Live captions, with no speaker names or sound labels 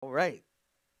right.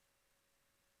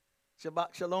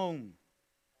 Shabbat shalom.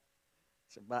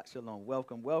 Shabbat shalom.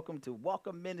 Welcome, welcome to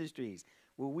Welcome Ministries,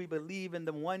 where we believe in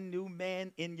the one new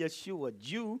man in Yeshua,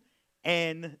 Jew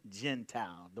and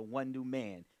Gentile, the one new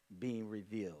man being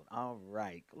revealed. All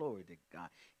right. Glory to God.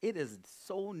 It is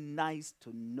so nice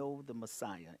to know the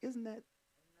Messiah. Isn't that?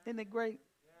 Isn't it great?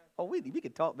 Oh, we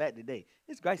can talk back today.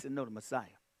 It's great to know the Messiah.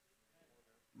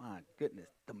 My goodness.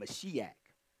 The Mashiach,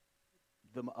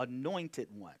 the anointed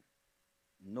one.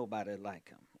 Nobody like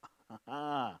him.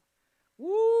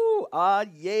 Woo! Ah,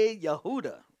 yeah,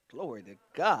 Yehuda. Glory to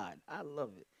God. I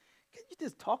love it. Can you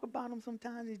just talk about him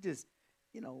sometimes? It's just,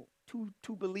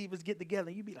 two believers get together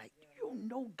and you be like, you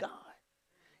know God.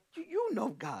 You know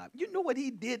God. You know what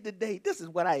he did today. This is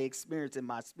what I experienced in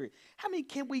my spirit. How many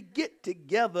can we get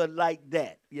together like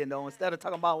that? Instead of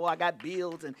talking about, I got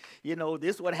bills and,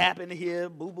 this what happened here.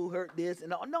 Boo-boo hurt this.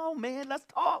 And no, man, let's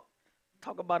talk.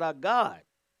 Talk about our God.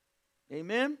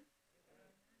 Amen.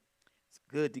 It's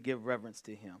good to give reverence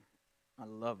to him. I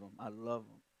love him. I love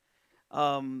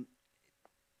him.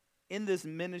 In this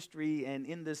ministry and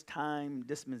in this time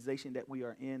dispensation that we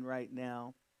are in right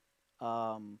now,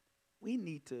 we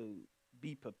need to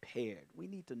be prepared. We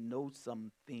need to know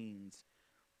some things.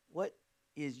 What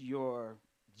is your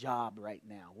job right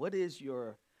now? What is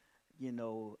your,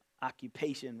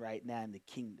 occupation right now in the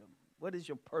kingdom? What is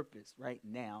your purpose right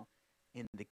now in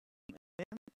the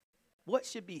kingdom? What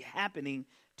should be happening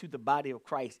to the body of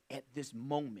Christ at this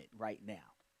moment right now?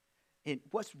 And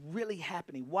what's really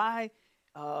happening? Why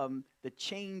the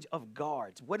change of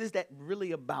guards? What is that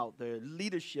really about? The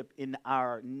leadership in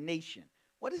our nation.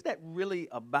 What is that really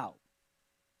about?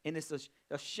 And it's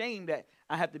a shame that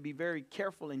I have to be very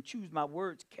careful and choose my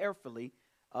words carefully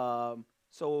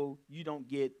so you don't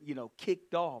get,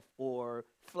 kicked off or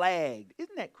flagged.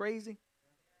 Isn't that crazy?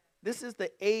 This is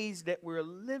the age that we're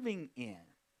living in.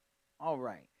 All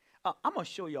right. I'm going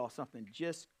to show y'all something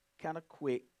just kind of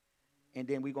quick, and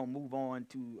then we're going to move on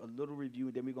to a little review,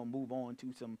 and then we're going to move on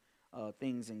to some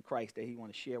things in Christ that he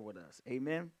want to share with us.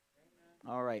 Amen?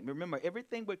 All right. Remember,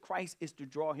 everything with Christ is to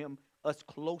draw us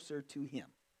closer to him.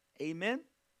 Amen?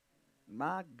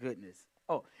 My goodness.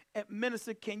 Oh, and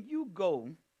Minister, can you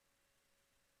go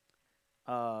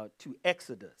to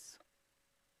Exodus,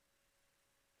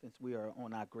 since we are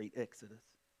on our great Exodus?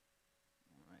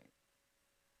 All right.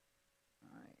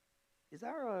 All right. Is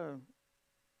our,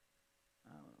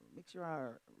 make sure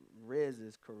our res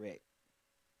is correct.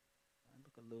 I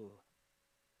look a little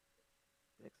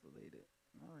pixelated.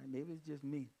 All right, maybe it's just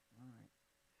me. All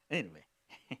right. Anyway,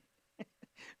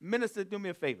 Minister, do me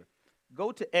a favor.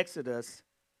 Go to Exodus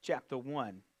chapter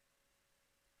 1.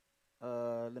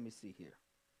 Let me see here.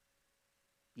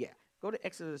 Yeah, go to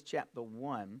Exodus chapter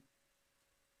 1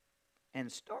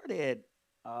 and start at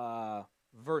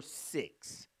verse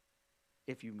 6,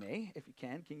 if you may, if you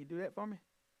can. Can you do that for me?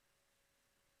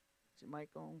 Is your mic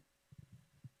on?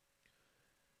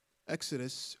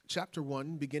 Exodus chapter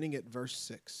 1, beginning at verse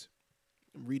 6.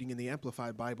 I'm reading in the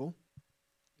Amplified Bible.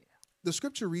 Yeah. The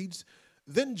scripture reads,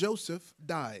 "Then Joseph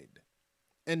died,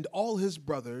 and all his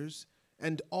brothers,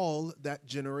 and all that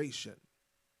generation."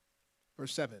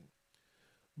 Verse 7.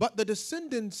 "But the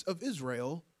descendants of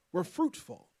Israel were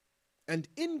fruitful and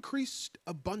increased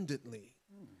abundantly.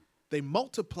 They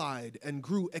multiplied and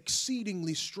grew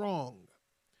exceedingly strong,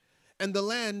 and the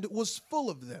land was full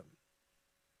of them."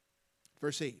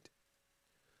 Verse 8.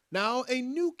 "Now a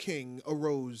new king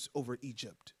arose over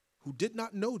Egypt, who did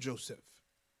not know Joseph.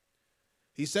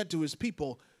 He said to his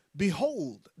people,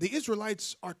 'Behold, the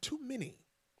Israelites are too many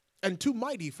and too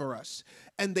mighty for us,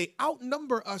 and they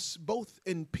outnumber us both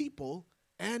in people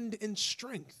and in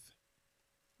strength.'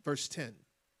 Verse 10.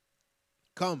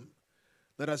 "Come,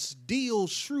 let us deal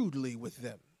shrewdly with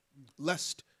them,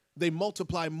 lest they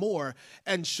multiply more,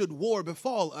 and should war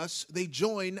befall us, they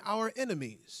join our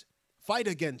enemies, fight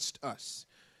against us,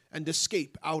 and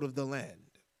escape out of the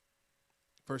land."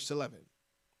 Verse 11.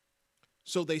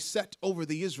 "So they set over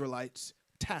the Israelites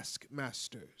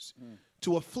taskmasters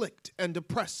to afflict and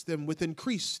oppress them with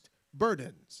increased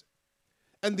burdens.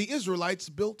 And the Israelites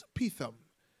built Pithom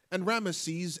and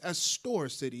Ramesses as store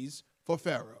cities for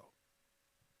Pharaoh."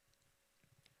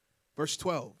 Verse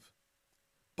 12.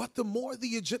 "But the more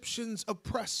the Egyptians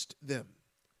oppressed them,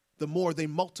 the more they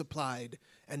multiplied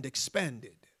and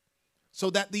expanded, so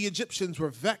that the Egyptians were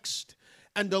vexed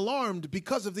and alarmed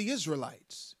because of the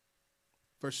Israelites."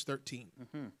 Verse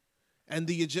 13. "And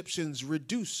the Egyptians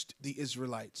reduced the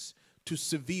Israelites to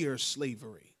severe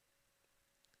slavery."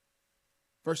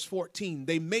 Verse 14.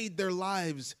 "They made their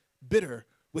lives bitter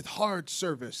with hard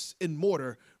service in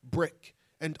mortar, brick,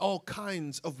 and all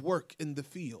kinds of work in the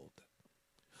field.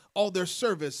 All their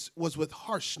service was with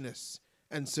harshness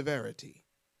and severity.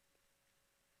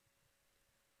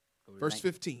 Verse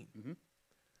 15. Mm-hmm.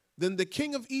 Then the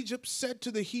king of Egypt said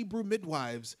to the Hebrew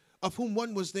midwives, of whom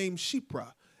one was named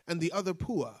Shipra and the other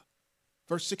Puah.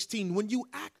 Verse 16. When you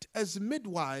act as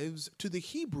midwives to the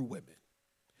Hebrew women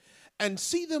and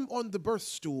see them on the birth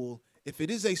stool, if it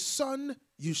is a son,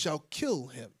 you shall kill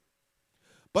him.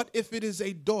 But if it is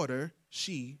a daughter,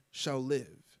 she shall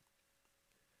live.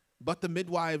 But the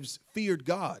midwives feared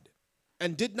God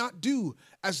and did not do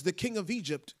as the king of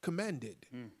Egypt commanded,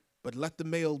 but let the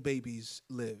male babies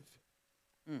live.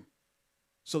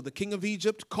 So the king of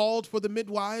Egypt called for the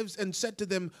midwives and said to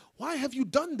them, why have you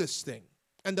done this thing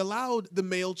and allowed the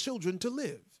male children to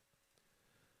live?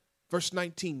 Verse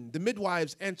 19, the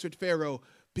midwives answered Pharaoh,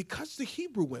 because the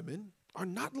Hebrew women are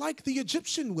not like the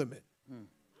Egyptian women.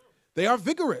 They are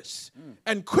vigorous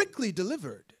and quickly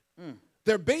delivered.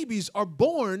 Their babies are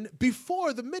born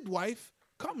before the midwife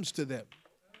comes to them.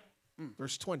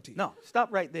 Verse 20. No,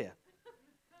 stop right there.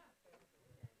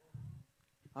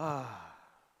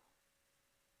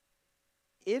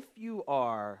 If you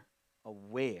are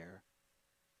aware,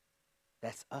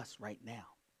 that's us right now.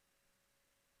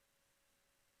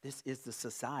 This is the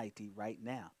society right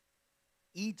now.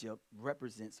 Egypt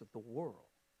represents the world.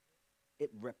 It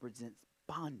represents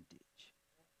bondage.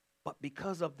 But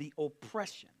because of the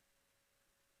oppression,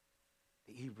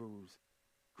 the Hebrews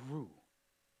grew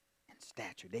in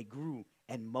stature. They grew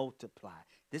and multiplied.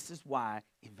 This is why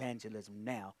evangelism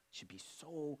now should be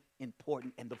so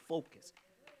important and the focus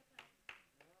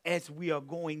as we are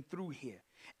going through here.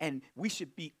 And we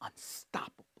should be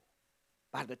unstoppable.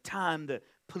 By the time the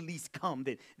police come,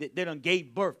 they done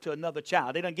gave birth to another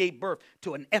child. They done gave birth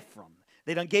to an Ephraim.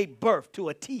 They done gave birth to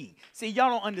a T. See, y'all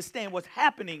don't understand what's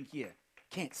happening here.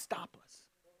 Can't stop us.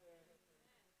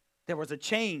 There was a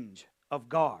change of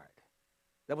guard.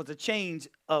 There was a change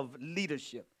of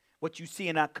leadership, what you see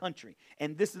in our country.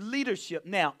 And this leadership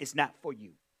now is not for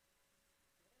you.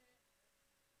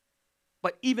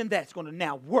 But even that's going to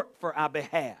now work for our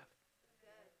behalf.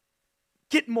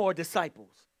 Get more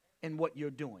disciples in what you're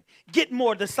doing. Get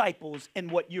more disciples in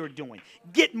what you're doing.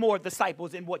 Get more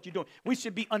disciples in what you're doing. We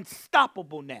should be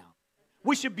unstoppable now.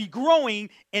 We should be growing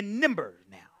in numbers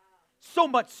now. So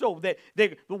much so that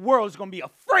the world is going to be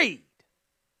afraid.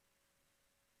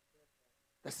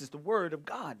 This is the word of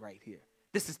God right here.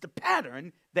 This is the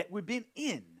pattern that we've been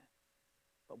in,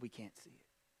 but we can't see it.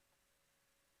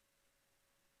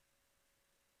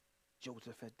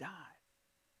 Joseph had died.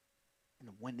 And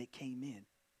the one that came in,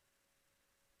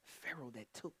 Pharaoh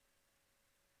that took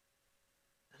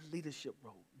the leadership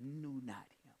role, knew not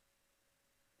him.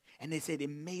 And they said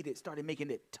started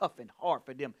making it tough and hard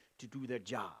for them to do their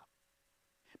job.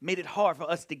 Made it hard for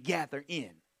us to gather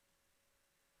in.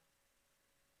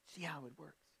 See how it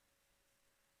works.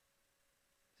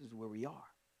 This is where we are.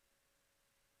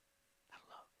 I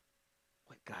love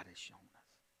what God has shown us.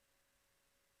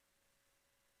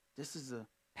 This is a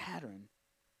pattern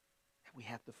that we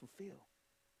have to fulfill.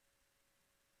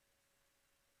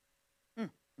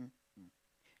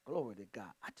 Glory to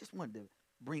God. I just wanted to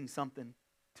bring something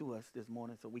to us this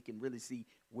morning so we can really see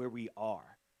where we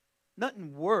are.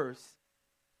 Nothing worse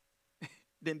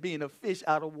than being a fish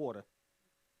out of water.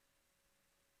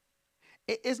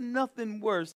 It's nothing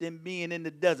worse than being in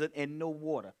the desert and no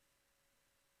water.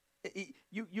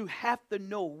 You have to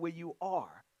know where you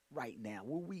are right now,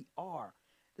 where we are.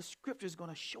 The scripture is going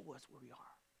to show us where we are.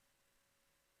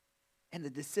 And the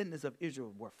descendants of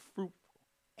Israel were fruitful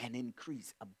and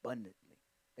increased abundantly.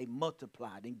 They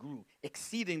multiplied and grew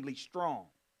exceedingly strong.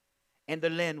 And the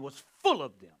land was full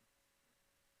of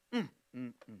them.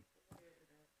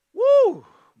 Woo!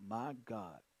 My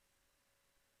God.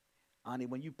 Honey,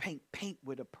 when you paint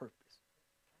with a purpose.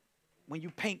 When you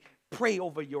paint, pray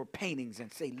over your paintings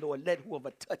and say, Lord, let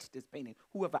whoever touch this painting,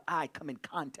 whoever I come in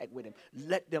contact with him,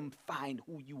 let them find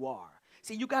who you are.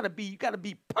 See, you gotta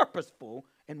be purposeful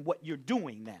in what you're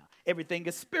doing now. Everything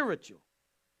is spiritual.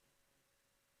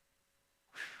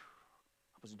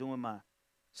 I was doing my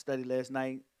study last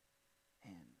night,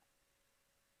 and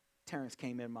Terrence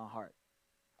came in my heart.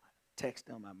 I texted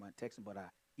him, but I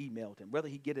emailed him, whether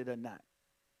he get it or not.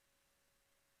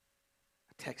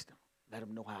 I text him, let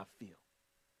him know how I feel.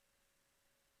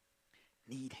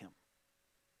 Need him.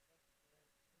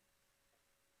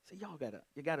 So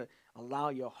you gotta allow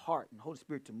your heart and Holy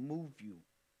Spirit to move you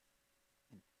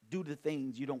and do the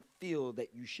things you don't feel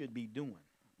that you should be doing.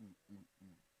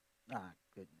 Ah,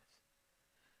 goodness.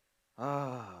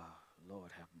 Ah,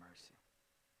 Lord have mercy.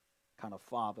 Kind of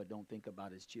father don't think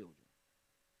about his children.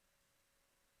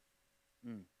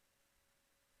 My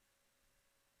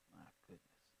goodness.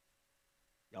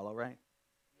 Y'all all right?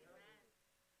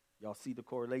 Y'all see the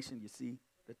correlation? You see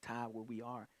the tie where we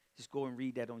are? Just go and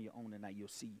read that on your own tonight. You'll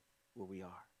see where we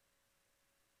are.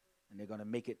 And they're going to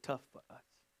make it tough for us.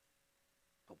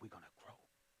 But we're going to grow.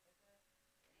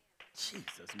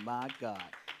 Jesus, my God.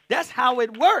 That's how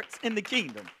it works in the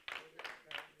kingdom.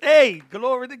 Hey,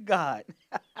 glory to God.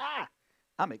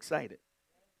 I'm excited.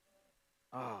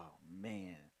 Oh,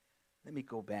 man. Let me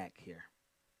go back here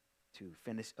to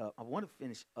finish up. I want to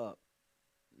finish up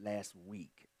last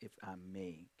week, if I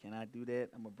may. Can I do that?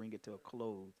 I'm going to bring it to a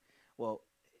close. Well,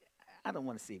 I don't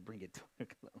want to say bring it to a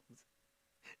close.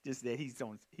 Just that he's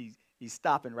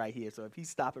stopping right here. So if he's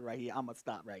stopping right here, I'm going to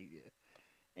stop right here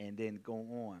and then go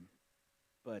on.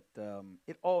 But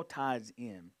it all ties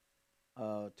in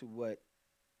to what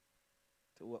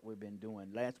we've been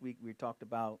doing. Last week we talked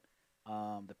about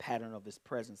the pattern of his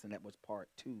presence, and that was part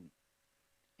 2.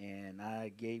 And I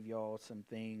gave y'all some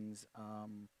things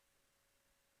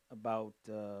about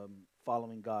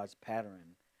following God's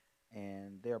pattern.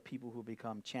 And there are people who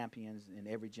become champions in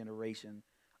every generation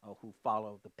who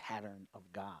follow the pattern of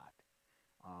God.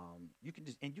 You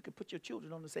can put your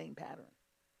children on the same pattern.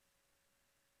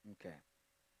 Okay.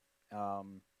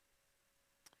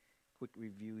 Quick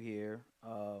review here.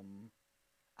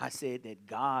 I said that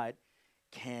God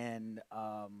can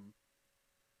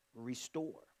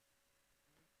restore.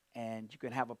 And you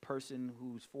can have a person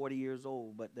who's 40 years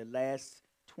old, but the last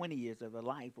 20 years of their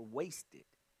life are wasted.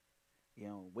 You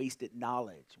know, wasted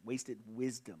knowledge, wasted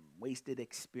wisdom, wasted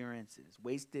experiences,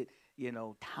 wasted,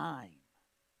 time.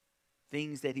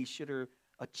 Things that he should have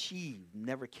achieved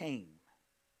never came.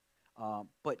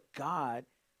 But God,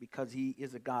 because he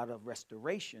is a God of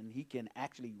restoration, he can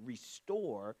actually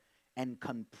restore and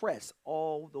compress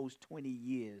all those 20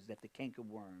 years that the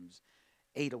cankerworms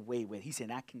ate away with. He said,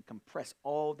 I can compress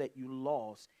all that you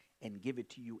lost and give it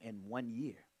to you in 1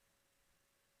 year.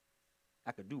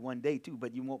 I could do 1 day too,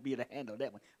 but you won't be able to handle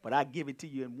that one. But I give it to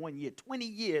you in 1 year. 20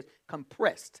 years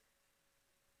compressed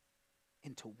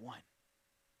into one.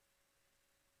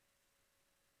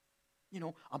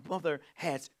 A mother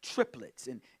has triplets,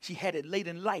 and she had it late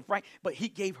in life, right? But he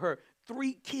gave her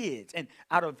 3 kids, and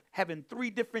out of having 3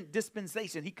 different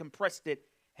dispensations, he compressed it,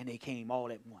 and they came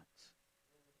all at once.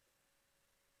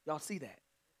 Y'all see that?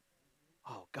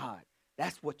 Oh, God,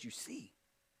 that's what you see.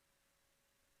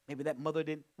 Maybe that mother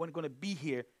wasn't going to be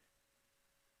here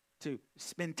to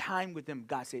spend time with them.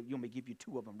 God said, you want me to give you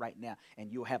 2 of them right now, and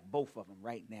you'll have both of them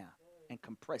right now, and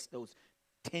compress those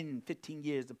 10, 15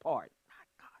 years apart.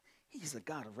 He's a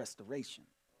God of restoration.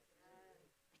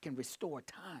 He can restore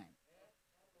time.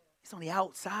 He's on the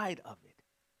outside of it.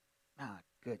 My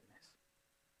goodness.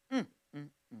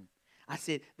 I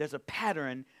said there's a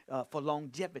pattern for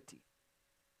longevity.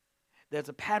 There's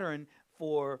a pattern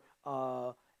for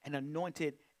an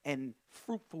anointed and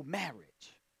fruitful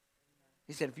marriage.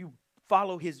 He said if you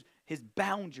follow his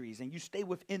boundaries and you stay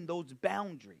within those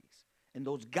boundaries and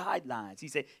those guidelines, he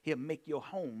said he'll make your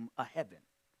home a heaven.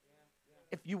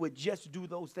 If you would just do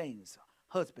those things,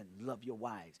 husband, love your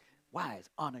wives. Wives,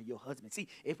 honor your husband. See,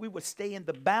 if we would stay in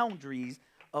the boundaries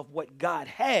of what God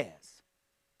has,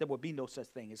 there would be no such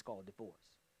thing as called divorce.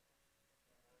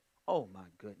 Oh, my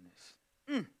goodness.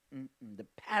 The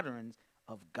patterns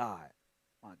of God,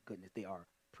 my goodness, they are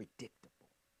predictable.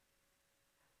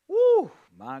 Woo,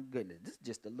 my goodness. This is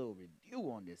just a little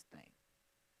review on this thing.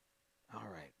 All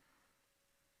right.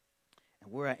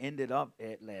 And where I ended up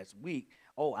at last week,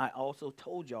 I also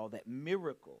told y'all that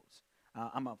miracles.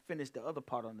 I'm gonna finish the other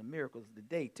part on the miracles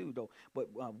today too, though. But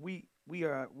we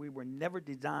were never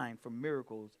designed for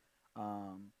miracles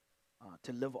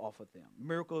to live off of them.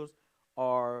 Miracles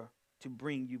are to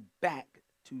bring you back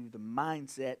to the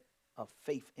mindset of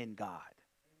faith in God.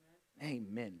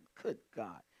 Amen. Good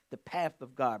God, the path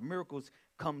of God. Miracles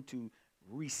come to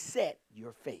reset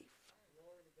your faith.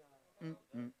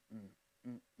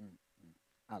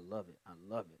 I love it. I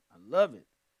love it. I love it.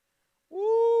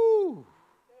 Woo!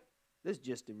 This is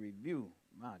just a review.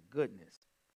 My goodness.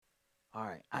 All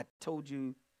right. I told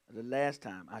you the last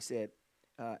time, I said,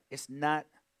 it's not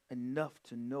enough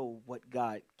to know what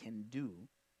God can do.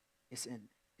 It's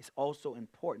also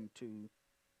important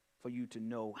for you to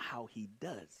know how he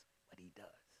does what he does.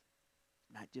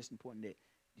 Not just important that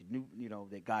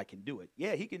that God can do it.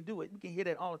 Yeah, he can do it. We can hear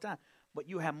that all the time. But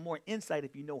you have more insight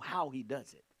if you know how he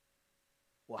does it.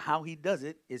 Well, how he does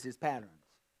it is his patterns.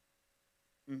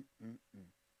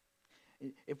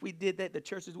 If we did that, the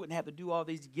churches wouldn't have to do all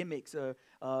these gimmicks to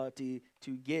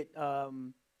get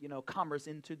commerce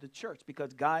into the church,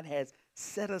 because God has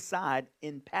set aside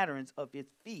in patterns of his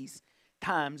feasts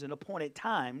times and appointed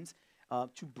times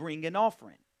to bring an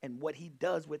offering and what he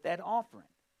does with that offering.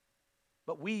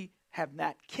 But we have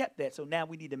not kept that, so now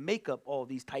we need to make up all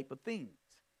these type of things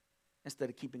instead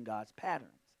of keeping God's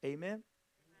patterns. Amen?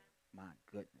 My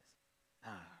goodness.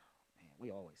 Man,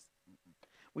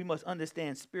 we must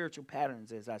understand spiritual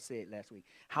patterns, as I said last week.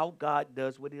 How God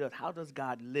does what he does. How does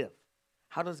God live?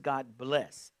 How does God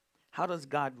bless? How does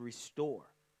God restore?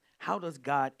 How does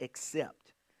God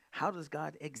accept? How does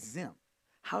God exempt?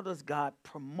 How does God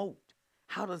promote?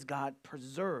 How does God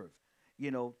preserve?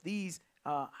 You know,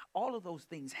 all of those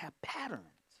things have patterns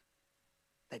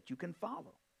that you can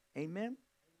follow. Amen?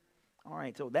 All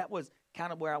right, so that was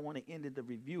kind of where I want to end the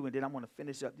review, and then I want to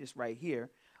finish up this right here.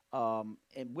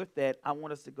 And with that, I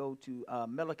want us to go to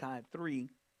Malachi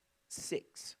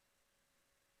 3:6.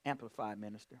 Amplified,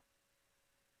 minister.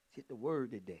 Hit the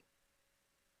word today.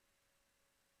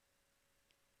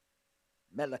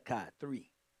 Malachi 3.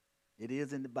 It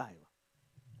is in the Bible.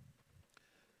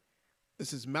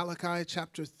 This is Malachi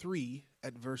chapter 3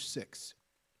 at verse 6.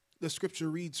 The scripture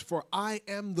reads, "For I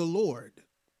am the Lord.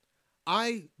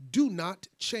 I do not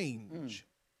change.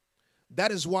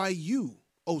 That is why you,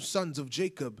 O sons of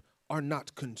Jacob, are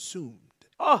not consumed."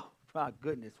 Oh, my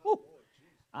goodness. Woo.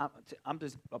 I'm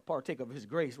just a partaker of his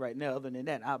grace right now. Other than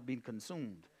that, I've been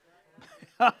consumed.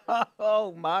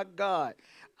 Oh, my God.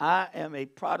 I am a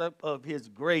product of his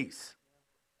grace.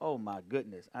 Oh, my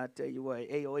goodness. I tell you what,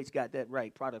 AOH got that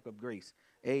right, product of grace.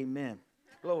 Amen.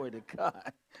 Glory to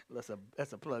God.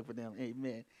 That's a plug for them.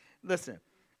 Amen. Listen.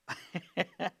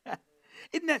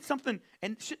 Isn't that something,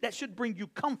 and that should bring you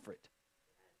comfort?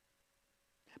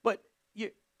 But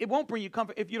it won't bring you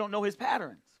comfort if you don't know his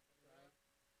patterns.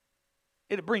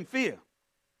 It'll bring fear.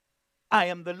 I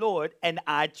am the Lord, and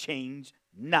I change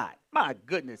not. My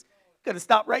goodness. Got to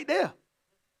stop right there.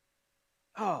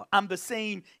 Oh, I'm the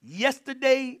same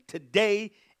yesterday,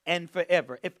 today, and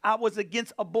forever. If I was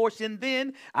against abortion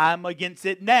then, I'm against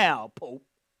it now, Pope.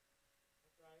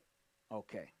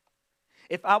 Okay.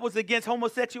 If I was against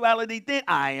homosexuality then,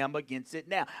 I am against it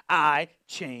now. I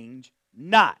change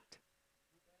not.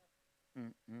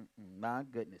 My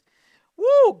goodness.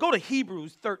 Woo! Go to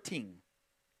Hebrews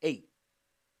 13:8.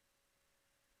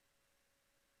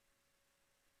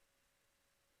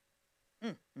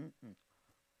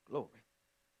 Glory.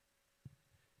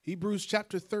 Hebrews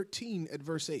chapter 13 at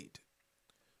verse 8.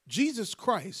 Jesus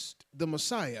Christ, the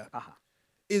Messiah,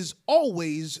 is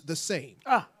always the same.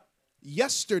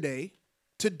 Yesterday,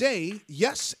 today,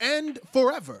 yes, and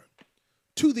forever,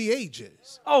 to the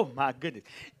ages. Oh, my goodness.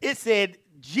 It said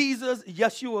Jesus,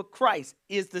 Yeshua Christ,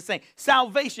 is the same.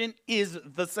 Salvation is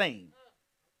the same.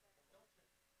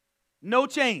 No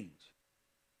change.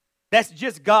 That's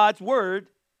just God's word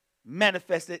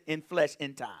manifested in flesh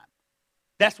in time.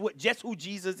 That's just who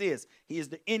Jesus is. He is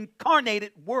the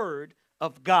incarnated word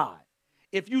of God.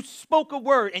 If you spoke a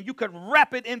word and you could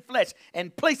wrap it in flesh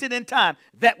and place it in time,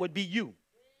 that would be you.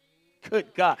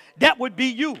 Good God. That would be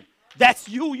you. That's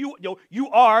you. You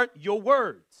are your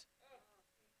words.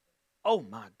 Oh,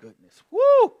 my goodness.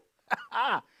 Woo!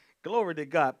 Glory to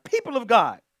God. People of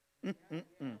God.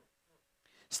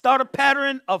 Start a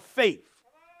pattern of faith.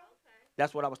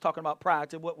 That's what I was talking about prior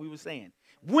to what we were saying.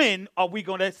 When are we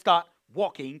going to start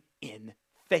walking in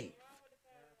faith?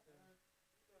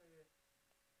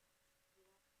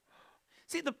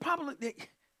 See, the problem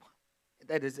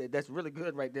that's really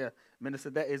good right there, minister.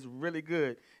 That is really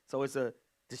good. So it's a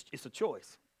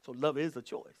choice. So love is a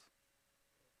choice.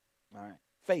 All right.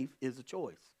 Faith is a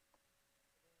choice.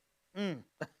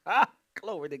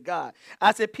 Glory to God.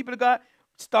 I said, people of God,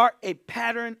 start a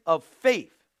pattern of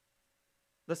faith.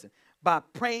 Listen, by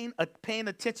paying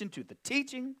attention to the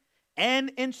teaching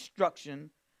and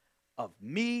instruction of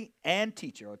me and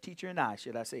teacher, or teacher and I,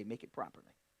 should I say, make it properly.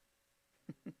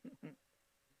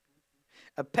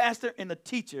 A pastor and a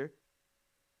teacher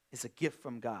is a gift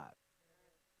from God.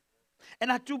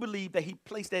 And I do believe that he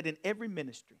placed that in every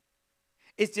ministry.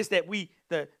 It's just that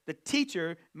the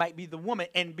teacher might be the woman,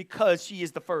 and because she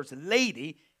is the first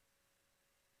lady,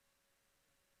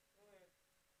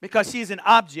 because she is an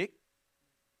object,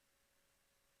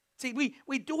 see,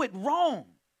 we do it wrong.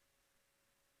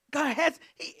 God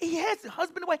he has a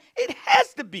husband and wife. It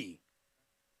has to be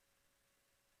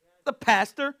the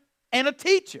pastor and a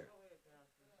teacher.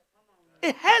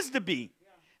 It has to be.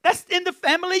 That's in the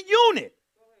family unit.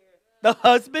 The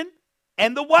husband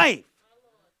and the wife.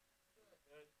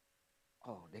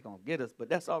 Oh, they're going to get us, but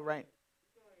that's all right.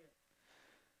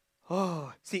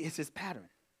 Oh, see, it's his pattern.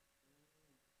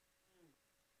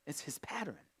 It's his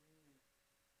pattern.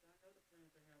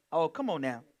 Oh, come on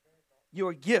now.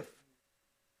 You're a gift.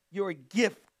 You're a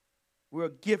gift. We're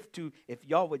a gift to, if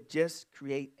y'all would just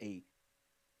create a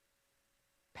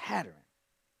pattern.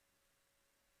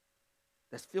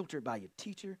 that's filtered by your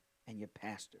teacher and your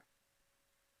pastor,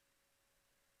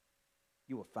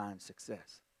 you will find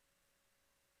success.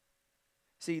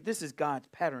 See, this is God's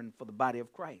pattern for the body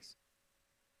of Christ.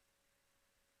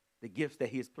 The gifts that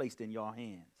he has placed in your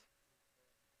hands.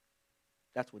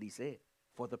 That's what he said.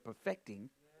 For the perfecting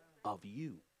of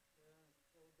you.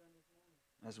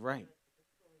 That's right.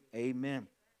 Amen.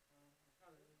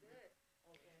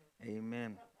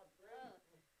 Amen.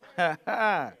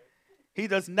 He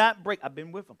does not break. I've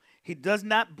been with him. He does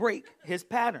not break his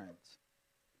patterns.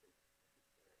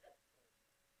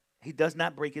 He does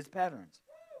not break his patterns.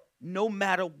 No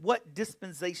matter what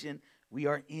dispensation we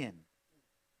are in.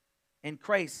 In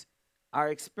Christ, our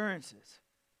experiences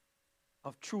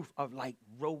of truth are like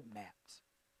roadmaps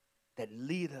that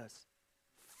lead us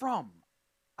from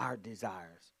our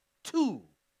desires to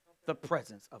the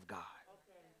presence of God.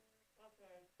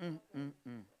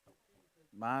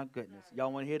 My goodness.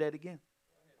 Y'all want to hear that again?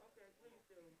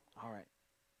 All right.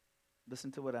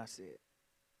 Listen to what I said.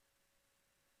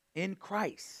 In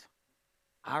Christ,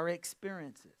 our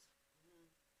experiences,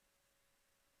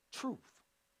 truth,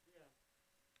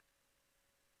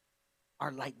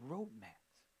 are like roadmaps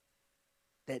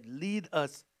that lead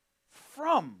us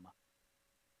from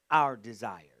our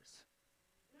desires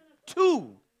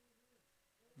to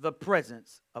the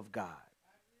presence of God.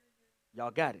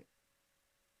 Y'all got it?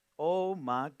 Oh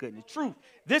my goodness. Truth.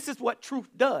 This is what truth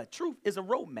does. Truth is a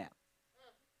roadmap.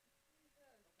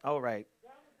 All right.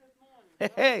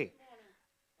 Hey.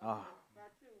 Oh.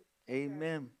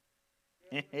 Amen.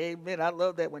 Amen. I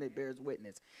love that when it bears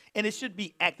witness. And it should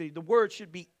be actively, the word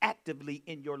should be actively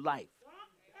in your life.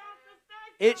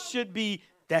 It should be,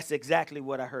 that's exactly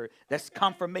what I heard. That's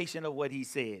confirmation of what he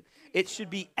said. It should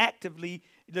be actively,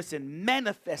 listen,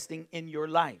 manifesting in your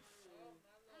life.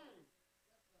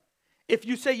 If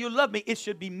you say you love me, it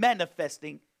should be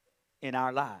manifesting in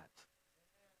our lives.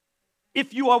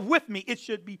 If you are with me, it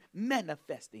should be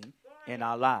manifesting in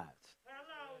our lives.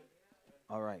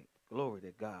 All right. Glory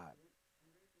to God.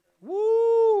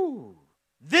 Woo!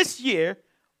 This year,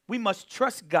 we must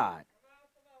trust God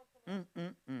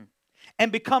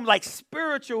and become like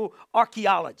spiritual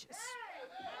archeologists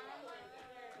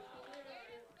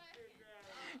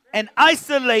and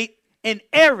isolate an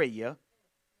area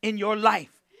in your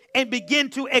life and begin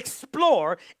to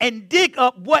explore and dig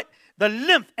up what the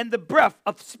length and the breadth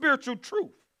of spiritual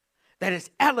truth that is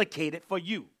allocated for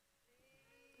you.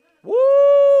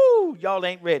 Woo! Y'all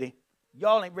ain't ready.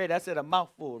 Y'all ain't ready. I said a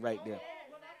mouthful right there.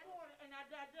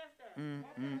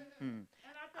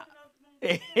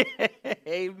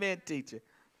 Amen, teacher.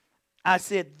 I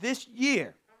said this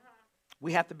year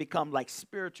we have to become like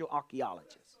spiritual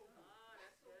archaeologists.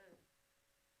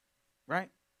 Right?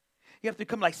 You have to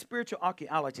become like spiritual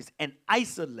archaeologists and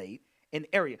isolate an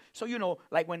area. So, you know,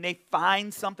 like when they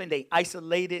find something, they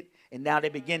isolate it, and now they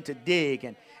begin to dig.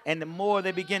 And the more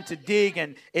they begin to dig,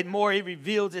 and it more it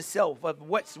reveals itself of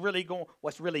what's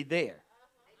really there.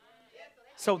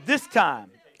 So this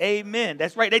time, amen.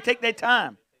 That's right. They take their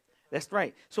time. That's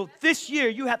right. So this year,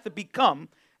 you have to become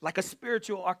like a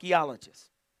spiritual archaeologist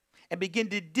and begin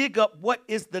to dig up what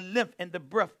is the length and the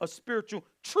breadth of spiritual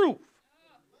truth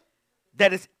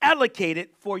that is allocated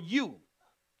for you.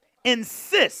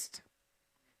 Insist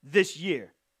this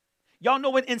year. Y'all know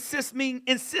what insist means?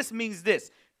 Insist means this: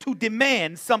 to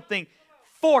demand something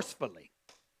forcefully,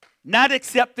 not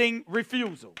accepting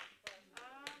refusal.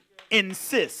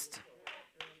 Insist.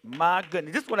 My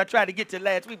goodness. This is what I tried to get to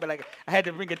last week, but I had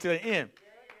to bring it to the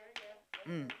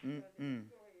end.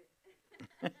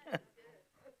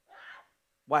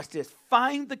 Watch this.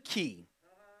 Find the key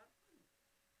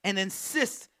and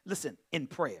insist, listen, in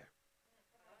prayer.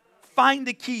 Find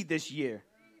the key this year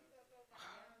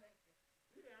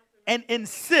and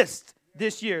insist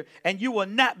this year, and you will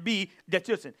not be,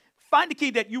 listen, find the key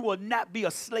that you will not be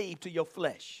a slave to your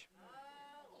flesh.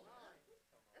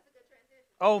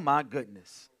 Oh my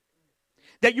goodness.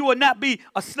 That you will not be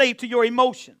a slave to your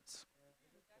emotions.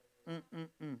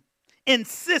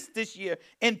 Insist this year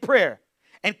in prayer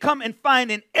and come and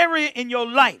find an area in your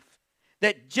life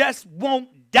that just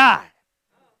won't die,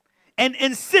 and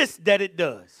insist that it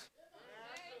does.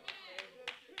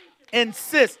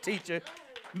 Insist, teacher,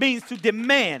 means to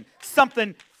demand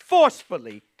something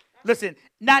forcefully. Listen,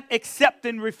 not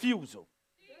accepting refusal.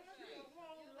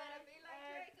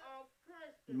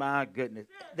 My goodness.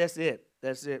 That's it.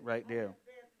 That's it right there.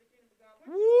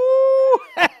 Woo!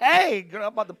 Hey, girl,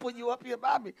 I'm about to put you up here,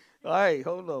 Bobby. All right,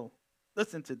 hold on.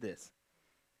 Listen to this.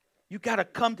 You got to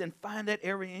come and find that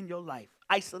area in your life.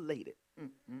 Isolate it.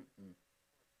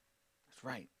 That's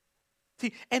right.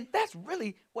 See, and that's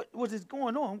really what is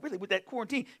going on really with that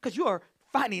quarantine, because you are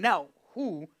finding out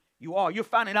who You are. You're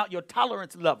finding out your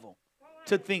tolerance level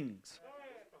to things.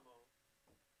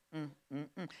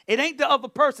 It ain't the other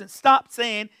person. Stop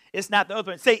saying it's not the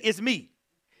other person. Say it's me.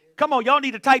 Come on, y'all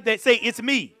need to type that. Say it's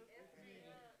me.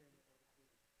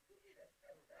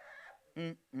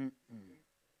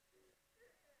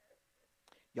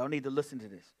 Y'all need to listen to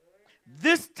this.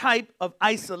 This type of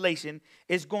isolation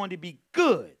is going to be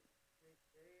good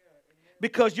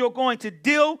because you're going to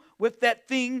deal with that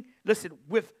thing, listen,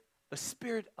 with the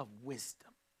spirit of wisdom.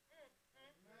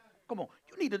 Come on,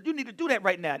 you need to do that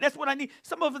right now. That's what I need.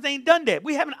 Some of us ain't done that.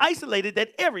 We haven't isolated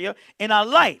that area in our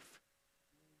life.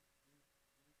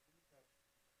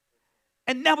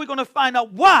 And now we're going to find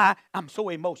out why I'm so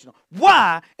emotional.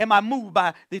 Why am I moved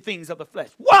by the things of the flesh?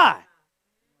 Why?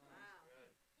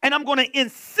 And I'm going to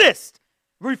insist,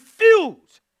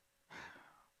 refuse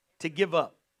to give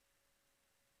up.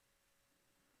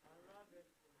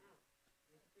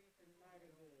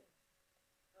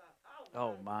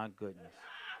 Oh, my goodness.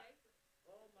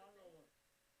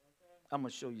 I'm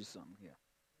going to show you something here.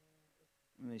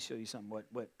 Let me show you something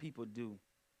what people do.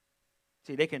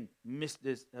 See, they can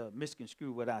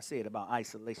misconstrue what I said about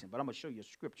isolation, but I'm going to show you a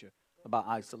scripture about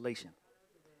isolation.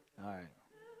 All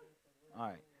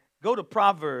right. Go to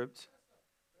Proverbs.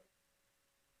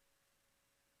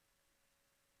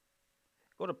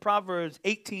 Go to Proverbs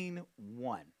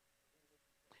 18:1.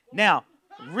 Now,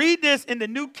 read this in the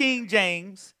New King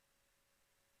James.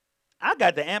 I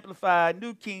got the Amplified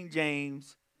New King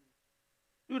James.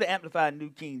 Do the Amplified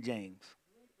New King James.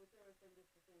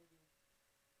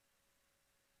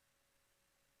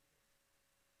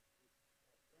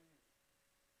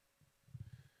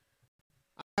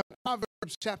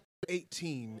 Proverbs chapter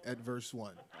 18 at verse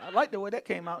 1. I like the way that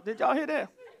came out. Did y'all hear that?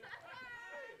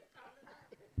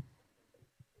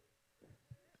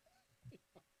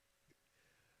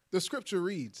 The scripture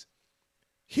reads,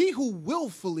 "He who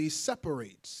willfully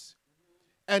separates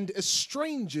and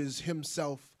estranges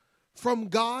himself from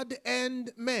God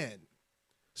and man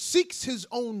seeks his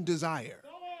own desire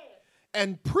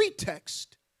and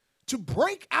pretext to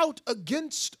break out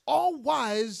against all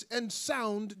wise and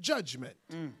sound judgment."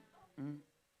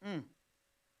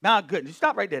 My goodness,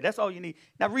 stop right there. That's all you need.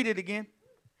 Now read it again.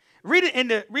 Read it in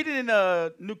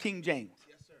the New King James.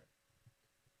 Yes, sir.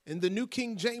 In the New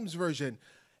King James Version,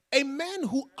 "A man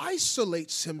who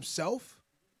isolates himself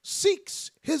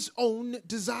seeks his own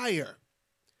desire.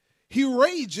 He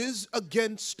rages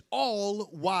against all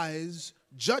wise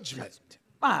judgment."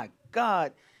 My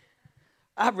God,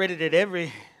 I've read it at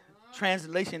every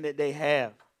translation that they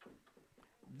have.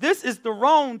 This is the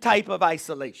wrong type of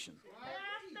isolation.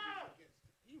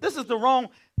 This is the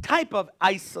wrong type of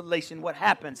isolation, what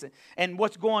happens and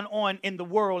what's going on in the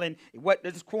world and what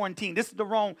this quarantine. This is the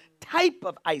wrong type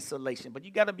of isolation, but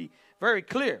you got to be very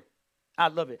clear. I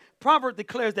love it. Proverbs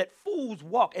declares that fools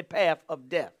walk a path of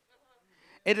death.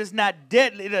 It is not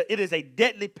deadly. It is a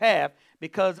deadly path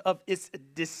because of its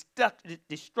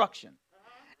destruction.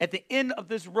 At the end of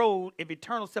this road of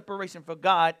eternal separation for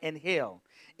God and hell.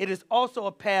 It is also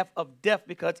a path of death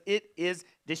because it is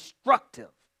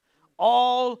destructive.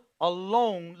 All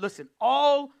along the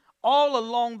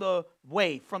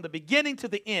way, from the beginning to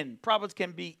the end, Proverbs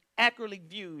can be accurately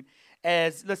viewed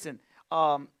as,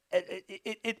 I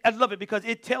love it because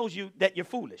it tells you that you're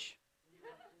foolish.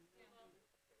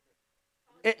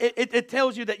 It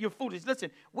tells you that you're foolish.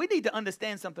 Listen, we need to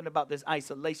understand something about this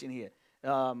isolation here,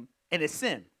 and it's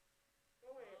sin.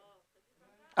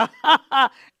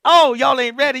 Oh, y'all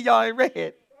ain't ready. Y'all ain't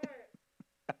ready.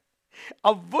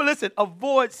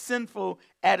 Avoid sinful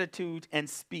attitudes and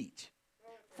speech.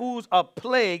 Fools are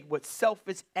plagued with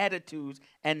selfish attitudes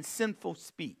and sinful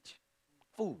speech.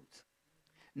 Fools.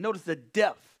 Notice the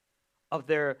depth of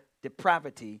their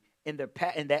depravity in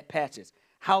that passage.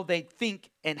 How they think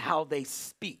and how they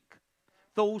speak.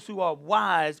 Those who are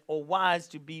wise or wise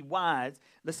to be wise,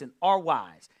 are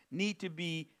wise, need to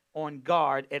be on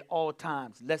guard at all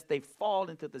times, lest they fall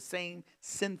into the same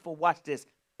sinful, watch this,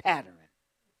 pattern.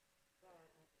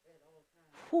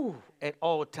 At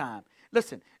all times.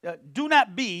 Listen, do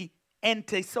not be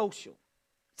antisocial.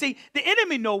 See, the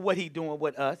enemy know what he's doing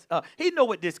with us. He know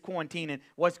what this quarantine and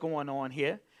what's going on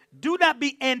here. Do not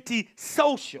be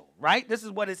antisocial, right? This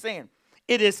is what it's saying.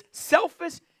 It is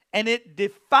selfish and it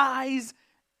defiles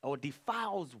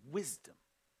wisdom.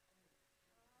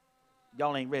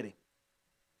 Y'all ain't ready.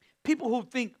 People who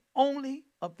think only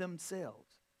of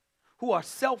themselves, who are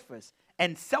selfish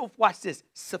and watch this,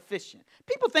 sufficient.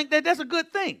 People think that that's a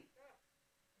good thing.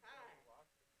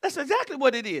 That's exactly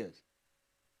what it is.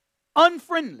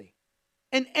 Unfriendly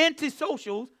and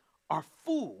antisocials are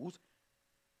fools.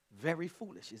 Very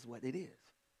foolish is what it is.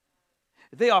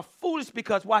 They are foolish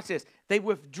because, watch this, they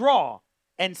withdraw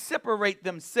and separate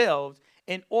themselves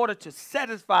in order to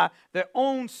satisfy their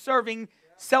own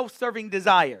self-serving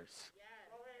desires.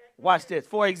 Watch this.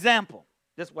 For example,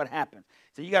 this is what happens.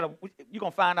 So you're going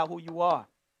to find out who you are.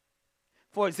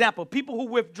 For example, people who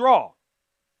withdraw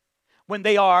when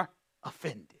they are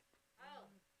offended.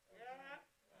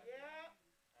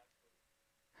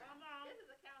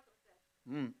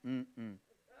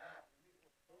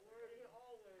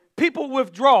 People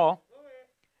withdraw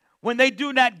when they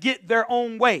do not get their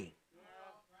own way.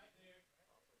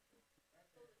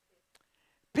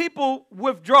 People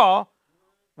withdraw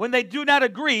when they do not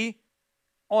agree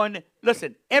on,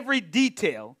 listen, every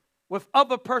detail with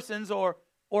other persons or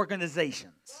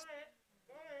organizations.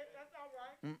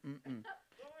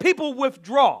 People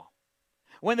withdraw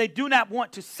when they do not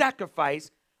want to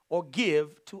sacrifice or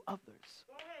give to others.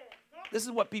 This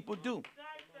is what people do.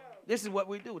 This is what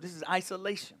we do. This is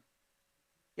isolation.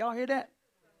 Y'all hear that?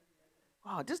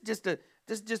 Wow, this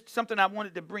is just something I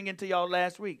wanted to bring into y'all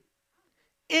last week.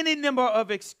 Any number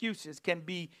of excuses can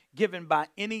be given by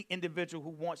any individual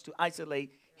who wants to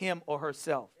isolate him or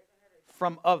herself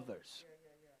from others.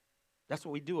 That's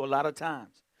what we do a lot of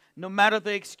times. No matter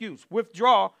the excuse,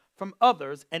 withdraw from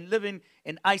others and living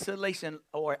in isolation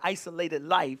or isolated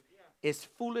life is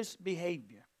foolish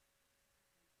behavior.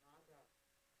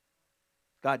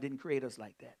 God didn't create us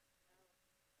like that.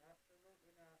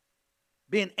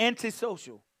 Being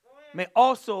antisocial may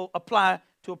also apply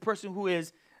to a person who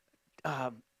is,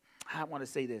 I want to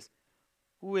say this,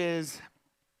 who is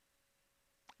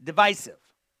divisive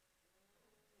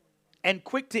and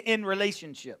quick to end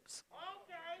relationships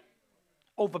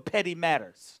over petty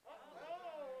matters.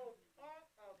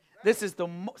 This is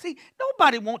see,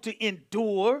 nobody wants to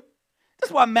endure.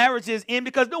 That's why marriages end,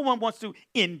 because no one wants to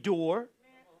endure.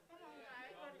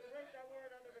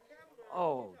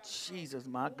 Oh, Jesus,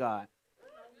 my God.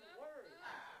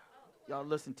 Y'all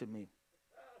listen to me.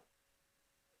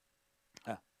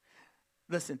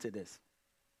 Listen to this.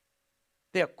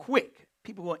 They're quick.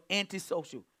 People who are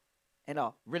antisocial and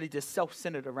are really just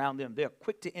self-centered around them. They're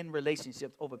quick to end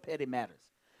relationships over petty matters.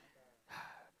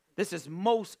 This is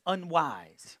most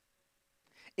unwise.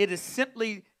 It is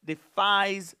simply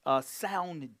defies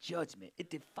sound judgment. It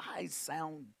defies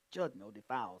sound judgment, or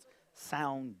defiles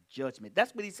sound judgment.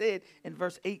 That's what he said in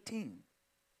verse 18.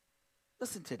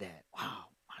 Listen to that. Wow,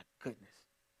 my goodness.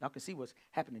 Y'all can see what's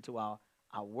happening to our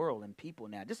world and people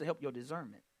now, just to help your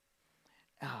discernment.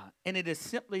 And it is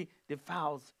simply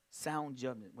defiles sound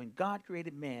judgment. When God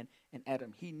created man and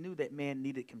Adam, he knew that man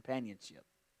needed companionship.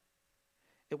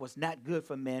 It was not good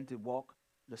for man to walk,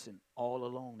 listen, all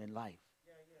alone in life.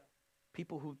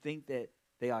 People who think that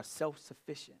they are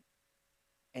self-sufficient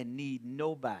and need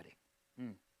nobody.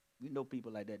 We know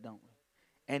people like that, don't we?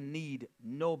 And need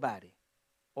nobody.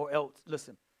 Or else,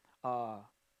 listen,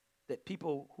 that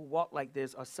people who walk like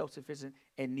this are self-sufficient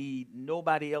and need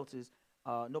nobody else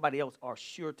are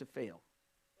sure to fail.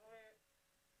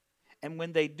 And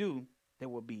when they do, there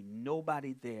will be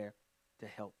nobody there to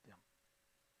help them.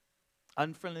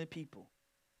 Unfriendly people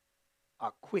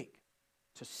are quick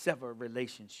to sever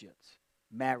relationships,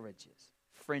 marriages,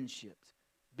 friendships,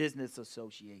 business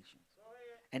associations,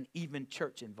 and even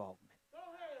church involvement.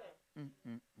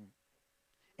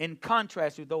 In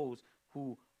contrast to those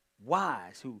who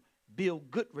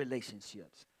build good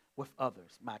relationships with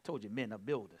others. I told you, men are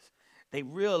builders. They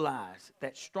realize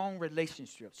that strong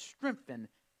relationships strengthen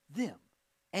them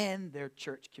and their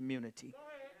church community,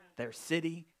 their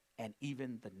city, and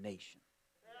even the nation.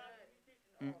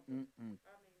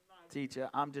 Teacher,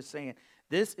 I'm just saying,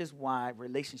 this is why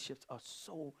relationships are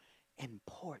so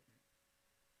important,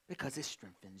 because it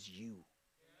strengthens you.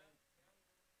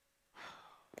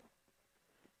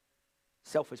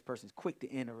 Selfish person's quick to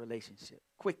end a relationship,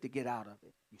 quick to get out of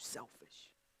it. You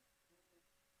selfish.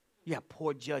 You have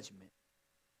poor judgment.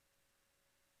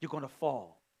 You're going to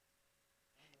fall,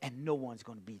 and no one's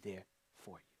going to be there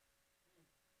for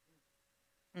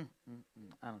you.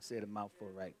 I don't say the mouthful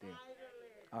right there.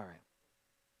 All right.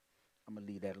 I'm going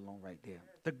to leave that alone right there.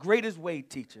 The greatest way,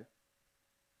 teacher,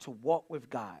 to walk with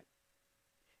God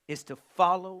is to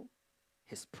follow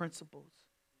his principles,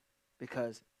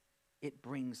 because it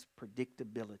brings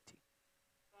predictability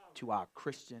to our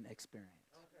Christian experience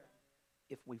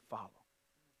if we follow.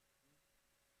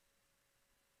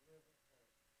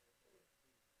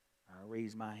 I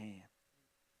raise my hand.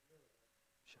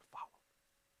 Should follow.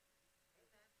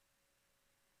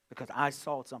 Because I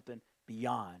saw something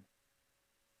beyond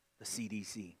the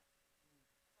CDC.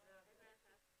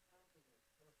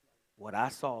 What I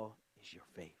saw is your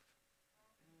faith,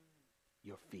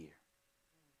 your fear.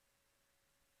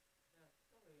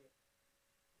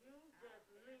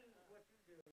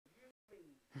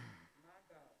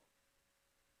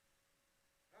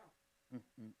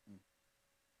 Mm-mm-mm.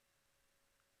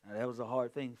 Now, that was a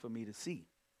hard thing for me to see.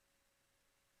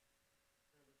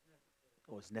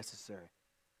 Oh, it's necessary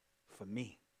for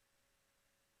me.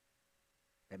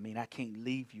 That means I can't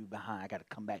leave you behind. I got to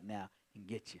come back now and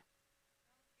get you.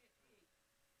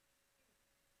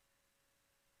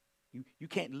 You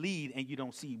can't lead and you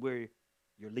don't see where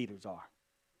your leaders are.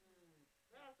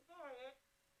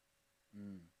 Mm,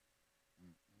 mm, mm,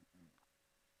 mm.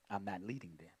 I'm not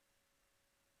leading them.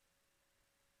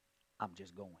 I'm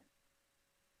just going.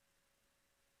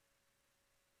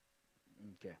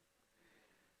 Okay.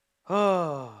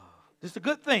 Oh, this is a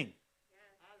good thing.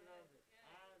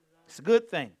 It's a good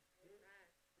thing.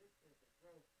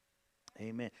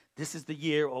 Amen. This is the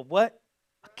year of what?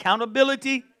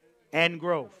 Accountability and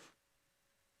growth.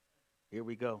 Here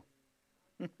we go.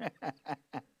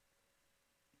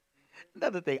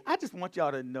 Another thing, I just want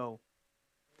y'all to know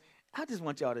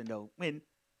when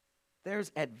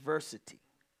there's adversity,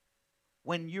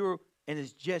 when and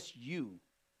it's just you.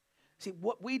 See,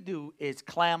 what we do is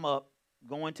climb up,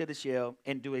 go into the shell,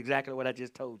 and do exactly what I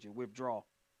just told you, withdraw.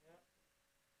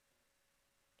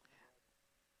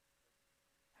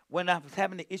 When I was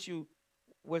having the issue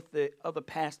with the other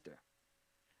pastor,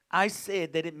 I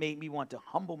said that it made me want to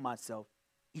humble myself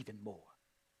even more.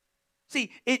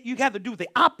 See, you have to do the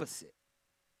opposite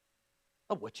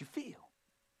of what you feel,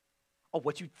 or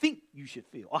what you think you should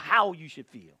feel, or how you should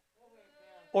feel,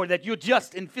 or that you're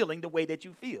just in feeling the way that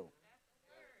you feel.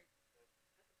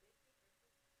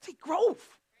 See, growth.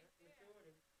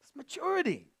 It's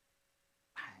maturity.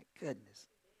 My goodness.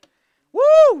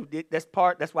 Woo!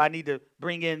 That's why I need to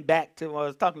bring in back to what I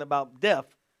was talking about, death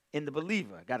in the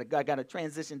believer. I got to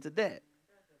transition to that.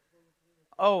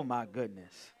 Oh, my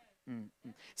goodness.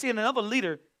 Mm-mm. See, in another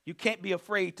leader, you can't be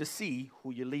afraid to see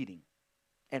who you're leading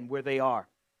and where they are.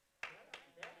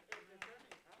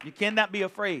 You cannot be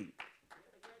afraid.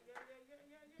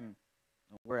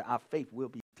 Where our faith will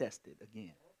be tested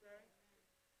again.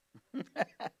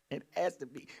 It has to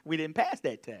be. We didn't pass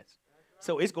that test.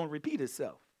 So it's going to repeat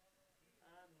itself.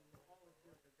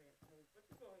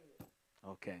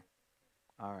 Okay.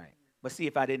 All right. But see,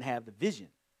 if I didn't have the vision,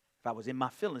 if I was in my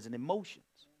feelings and emotions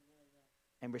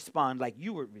and respond like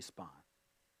you would respond,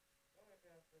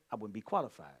 I wouldn't be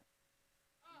qualified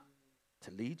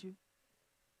to lead you,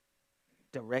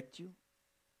 direct you,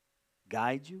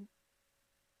 guide you.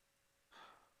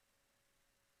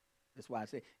 That's why I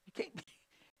say you can't be,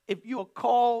 if you are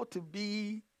called to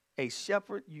be a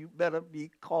shepherd, you better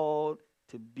be called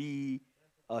to be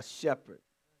a shepherd.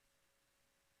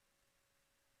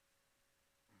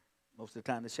 Most of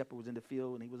the time, the shepherd was in the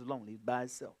field and he was alone. He was by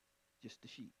himself, just the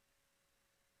sheep.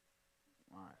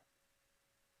 All right.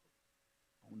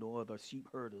 No other sheep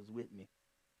herders with me.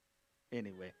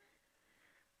 Anyway.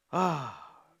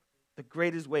 The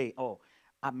greatest way. Oh,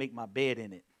 I make my bed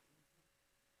in it.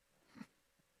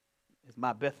 It's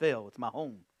my Bethel. It's my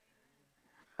home.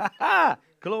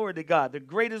 Glory to God. The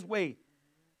greatest way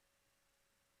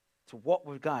to walk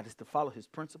with God is to follow his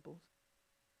principles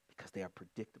because they are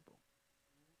predictable.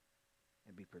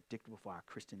 And be predictable for our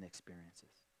Christian experiences.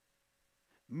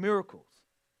 Miracles.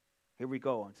 Here we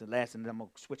go. It's the last, and then I'm going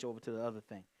to switch over to the other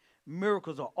thing.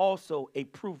 Miracles are also a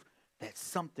proof that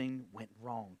something went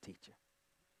wrong, teacher.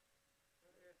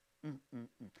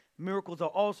 Miracles are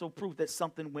also proof that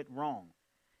something went wrong.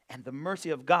 And the mercy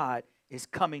of God is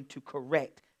coming to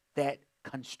correct that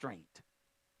constraint.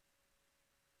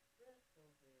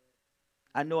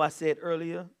 I know I said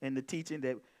earlier in the teaching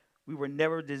that we were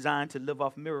never designed to live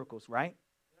off miracles, right?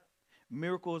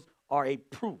 Miracles are a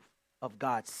proof of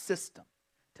God's system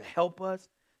to help us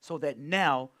so that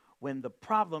now when the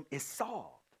problem is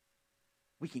solved,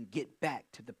 we can get back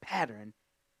to the pattern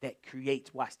that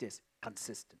creates, watch this,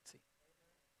 consistency.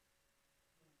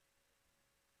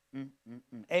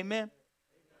 Amen?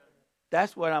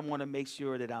 That's what I want to make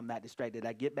sure that I'm not distracted.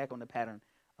 I get back on the pattern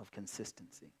of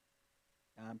consistency.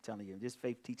 I'm telling you, this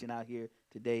faith teaching out here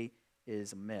today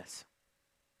is a mess.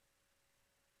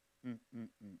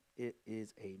 It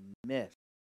is a mess.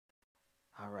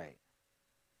 All right.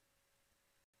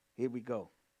 Here we go.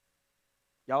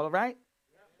 Y'all all right?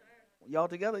 Y'all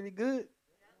together? You good?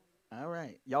 All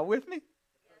right. Y'all with me?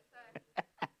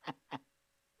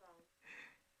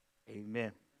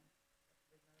 Amen.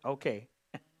 Okay.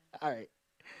 All right.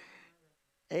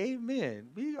 Amen.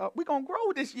 We're going to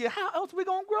grow this year. How else are we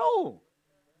going to grow?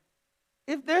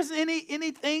 If there's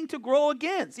anything to grow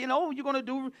against, you're going to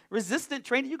do resistant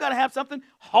training, you got to have something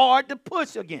hard to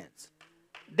push against.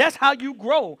 That's how you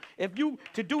grow.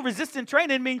 To do resistant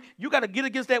training means you got to get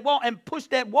against that wall and push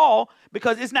that wall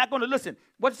because it's not going to, listen,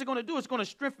 what's it going to do? It's going to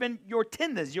strengthen your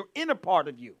tendons, your inner part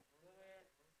of you.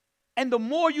 And the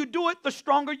more you do it, the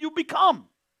stronger you become.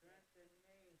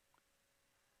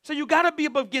 So you got to be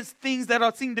up against things that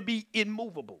are seem to be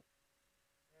immovable.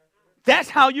 That's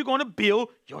how you're going to build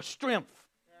your strength.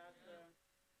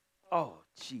 Oh,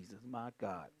 Jesus, my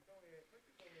God.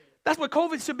 That's what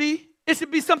COVID should be. It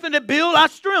should be something that builds our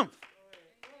strength.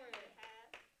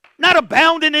 Not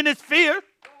abounding in its fear.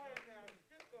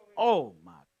 Oh,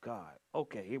 my God.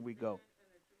 Okay, here we go.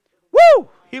 Woo!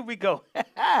 Here we go.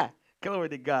 Glory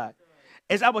to God.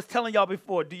 As I was telling y'all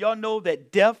before, do y'all know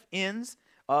that death ends?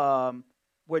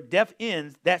 Where death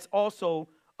ends, that's also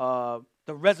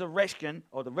the resurrection,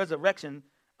 or the resurrection,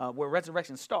 where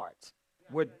resurrection starts.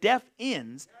 Where death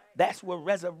ends, that's where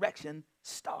resurrection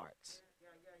starts.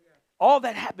 All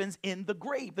that happens in the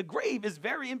grave. The grave is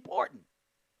very important.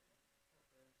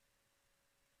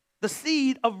 The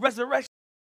seed of resurrection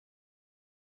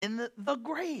in the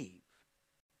grave.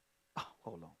 Oh,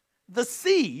 hold on. The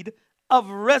seed of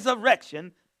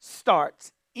resurrection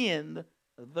starts in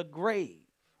the grave.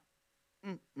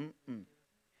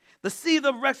 The seed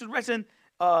of resurrection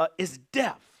is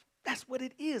death. That's what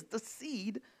it is. The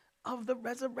seed of the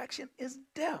resurrection is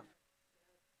death.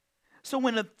 So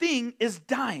when a thing is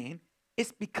dying,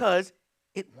 it's because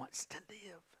it wants to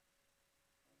live.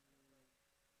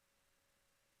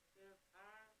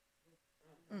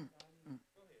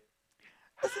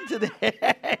 Listen to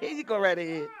that. You go right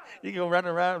ahead. You go run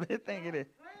around thinking it.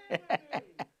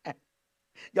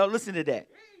 Y'all listen to that.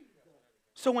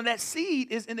 So when that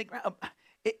seed is in the ground,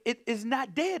 it is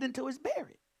not dead until it's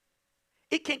buried.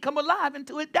 It can't come alive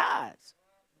until it dies.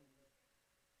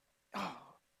 Oh,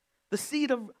 the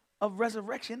seed of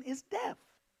resurrection is death.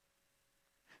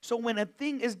 So when a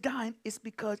thing is dying, it's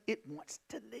because it wants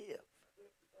to live.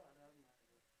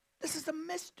 This is a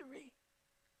mystery.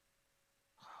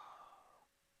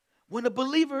 When a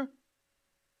believer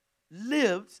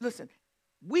lives, listen,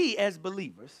 we as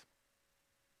believers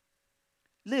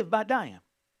live by dying.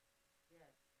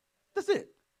 That's it.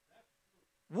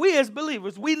 We as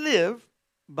believers, we live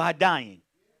by dying.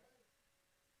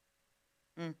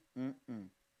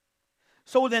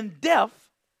 So then death,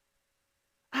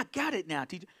 I got it now,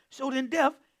 teacher. So then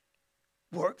death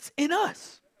works in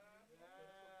us.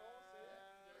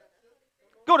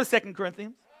 Go to 2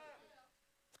 Corinthians.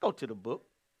 Let's go to the book.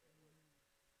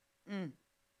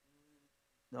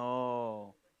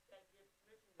 No.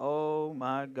 Oh,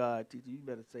 my God, teacher, you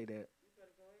better say that.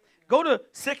 Go to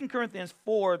 2 Corinthians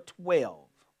 4:12.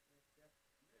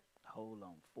 Hold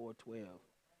on, 4:12.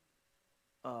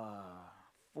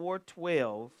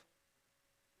 4:12.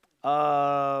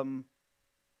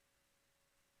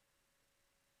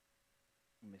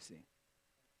 Let me see.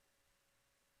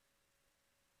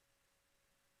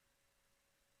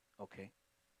 Okay.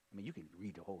 I mean, you can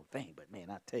read the whole thing, but man,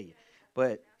 I tell you.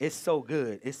 But it's so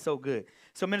good. It's so good.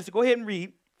 So, minister, go ahead and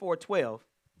read 4:12.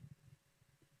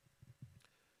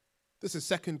 This is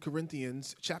 2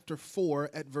 Corinthians chapter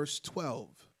 4 at verse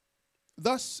 12.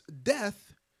 Thus,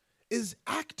 death is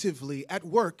actively at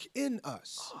work in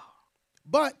us,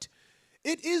 but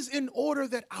it is in order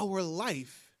that our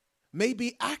life may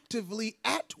be actively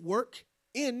at work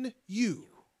in you.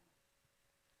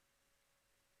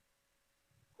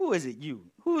 Who is it,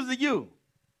 you? Who's the you?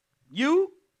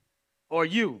 You or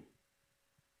you?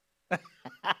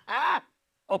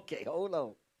 Okay, hold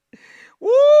on.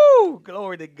 Woo!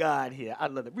 Glory to God here. I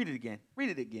love it. Read it again. Read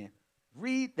it again.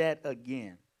 Read that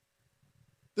again.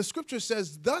 The scripture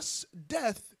says, thus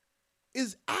death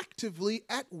is actively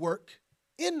at work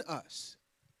in us,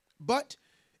 but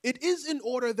it is in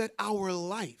order that our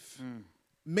life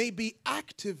may be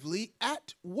actively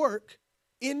at work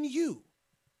in you.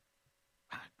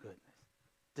 My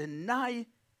goodness.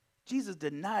 Jesus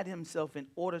denied himself in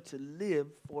order to live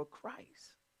for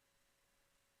Christ.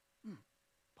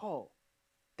 Paul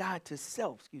died to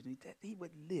self, that he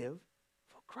would live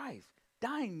for Christ.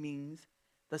 Dying means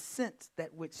the sense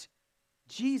that which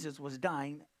Jesus was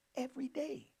dying every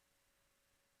day.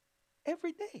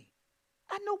 Every day.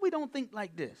 I know we don't think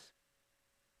like this.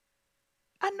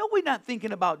 I know we're not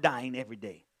thinking about dying every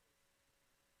day.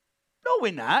 No,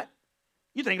 we're not.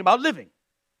 You're thinking about living.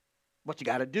 What you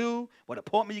got to do, what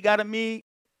appointment you got to meet,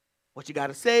 what you got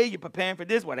to say, you're preparing for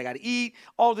this, what I got to eat,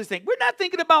 all these things. We're not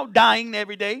thinking about dying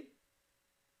every day.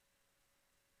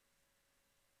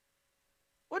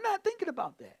 We're not thinking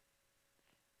about that.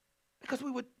 Because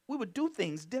we would do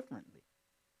things differently.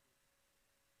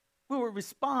 We would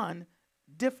respond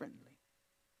differently.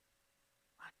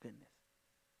 My goodness.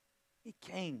 He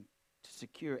came to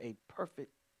secure a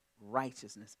perfect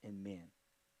righteousness in men.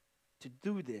 To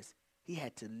do this, he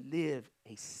had to live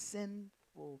a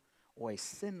sinful or a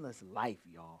sinless life,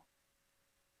 y'all.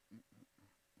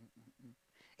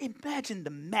 Imagine the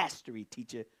mastery,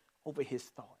 teacher, over his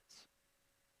thoughts.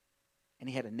 And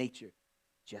he had a nature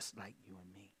just like you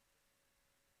and me.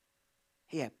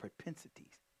 He had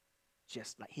propensities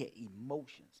just like, he had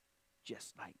emotions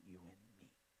just like you and me.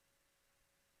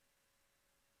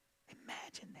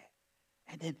 Imagine that.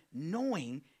 And then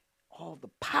knowing all the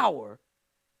power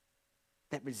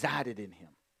that resided in him.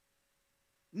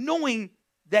 Knowing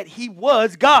that he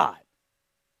was God.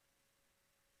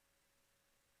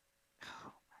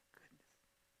 Oh, my goodness.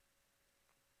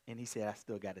 And he said, I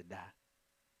still got to die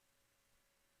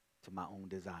to my own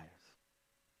desires.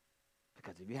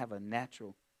 Because if you have a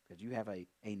natural, because you have a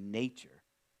nature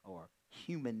or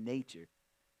human nature,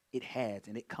 it has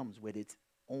and it comes with its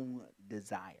own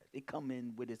desires. It comes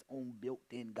in with its own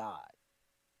built-in God.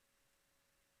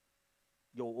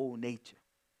 Your old nature.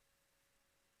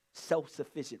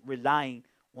 Self-sufficient, relying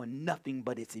on nothing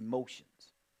but its emotions.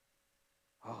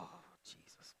 Oh,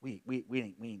 Jesus. We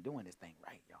ain't doing this thing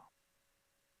right, y'all.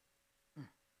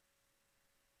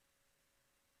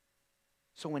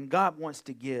 So when God wants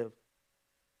to give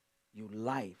you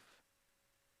life,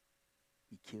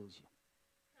 he kills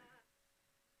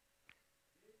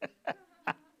you.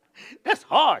 That's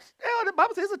harsh. Yeah, the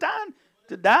Bible says it's a time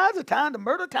to die, it's a time to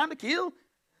murder, time to kill.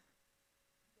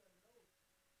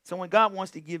 So when God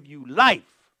wants to give you life,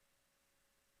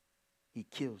 he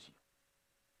kills you.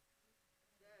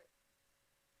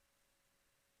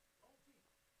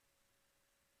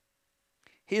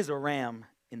 Here's a ram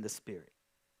in the spirit.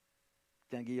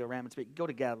 Can I give you a ram in the spirit? Go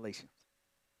to Galatians.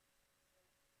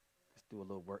 Let's do a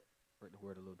little work the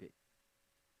word a little bit.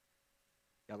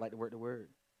 Y'all like to work the word?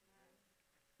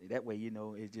 That way you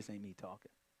know it just ain't me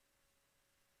talking.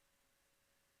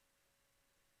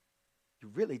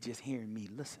 You're really just hearing me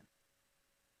listen.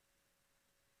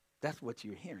 That's what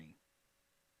you're hearing,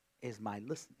 is my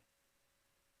listening.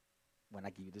 When I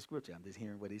give you the scripture, I'm just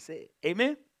hearing what he said. Amen?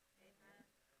 Amen.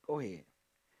 Go ahead.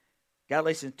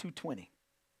 Galatians 2:20.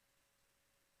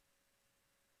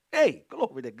 Hey,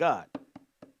 glory to God.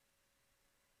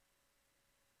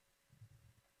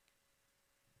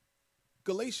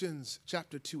 Galatians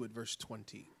chapter 2 at verse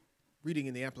 20. Reading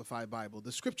in the Amplified Bible,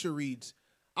 the scripture reads,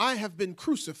 I have been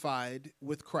crucified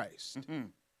with Christ. Mm-hmm.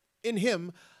 In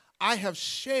him, I have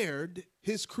shared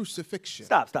his crucifixion.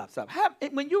 Stop.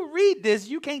 When you read this,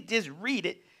 you can't just read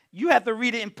it. You have to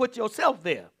read it and put yourself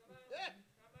there.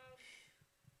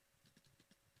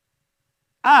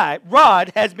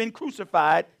 Rod, has been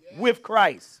crucified with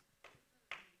Christ.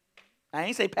 I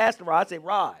ain't say Pastor Rod, I say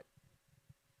Rod.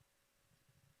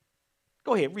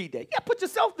 Go ahead, read that. Yeah, put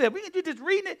yourself there. You just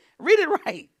reading it. Read it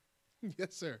right.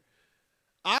 Yes, sir.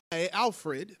 I,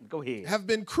 Alfred, go ahead, have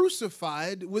been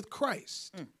crucified with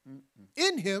Christ.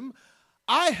 In him,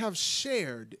 I have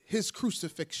shared his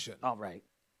crucifixion. All right.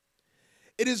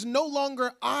 It is no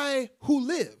longer I who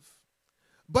live,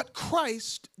 but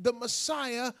Christ, the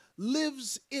Messiah,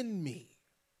 lives in me.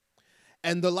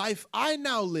 And the life I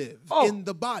now live in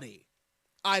the body,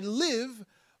 I live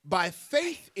by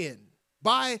faith in,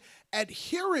 by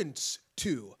adherence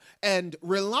to, and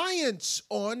reliance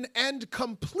on, and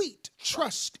complete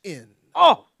trust in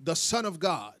the Son of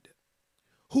God,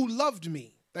 who loved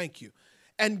me, thank you,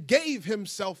 and gave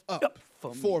himself up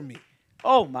for me.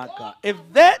 Oh, my God. If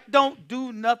that don't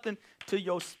do nothing to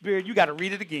your spirit, you got to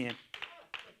read it again.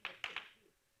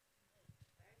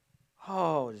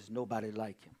 Oh, there's nobody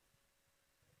like him.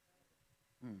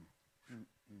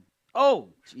 Oh,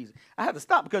 Jesus. I have to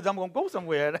stop because I'm going to go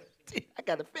somewhere. I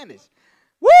got to finish.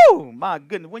 Woo, my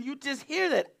goodness. When you just hear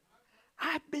that,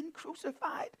 I've been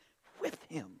crucified with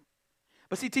him.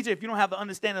 But see, teacher, if you don't have the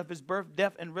understanding of his birth,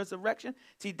 death, and resurrection,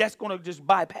 see, that's going to just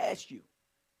bypass you.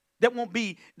 That won't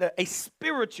be a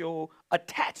spiritual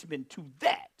attachment to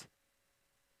that.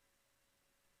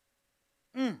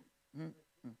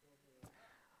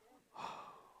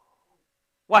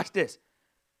 Watch this.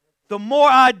 The more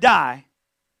I die,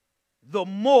 the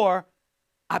more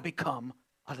I become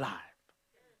alive.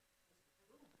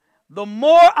 The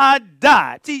more I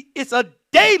die. See, it's a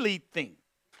daily thing.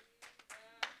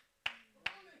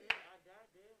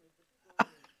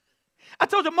 I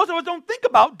told you most of us don't think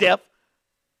about death.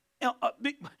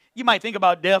 You might think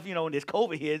about death, and this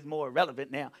COVID here is more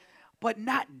relevant now, but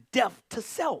not death to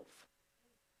self.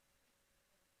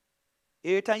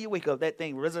 Every time you wake up, that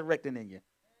thing resurrecting in you.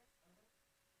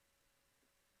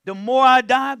 The more I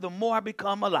die, the more I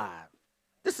become alive.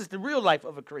 This is the real life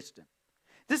of a Christian.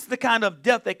 This is the kind of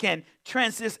death that can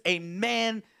transcend a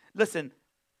man,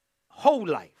 whole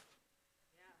life.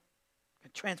 Can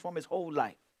transform his whole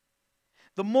life.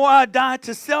 The more I die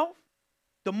to self,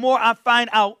 the more I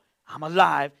find out I'm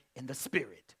alive in the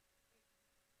spirit.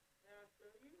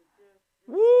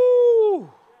 Woo!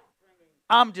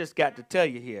 I'm just got to tell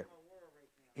you here.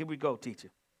 Here we go, teacher.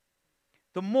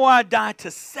 The more I die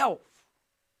to self,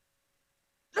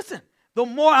 listen, the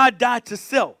more I die to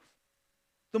self,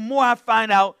 the more I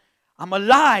find out I'm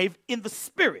alive in the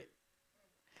Spirit.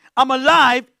 I'm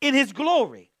alive in His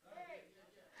glory.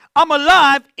 I'm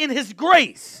alive in His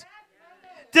grace.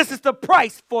 This is the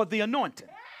price for the anointing.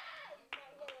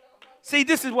 See,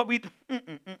 this is what we,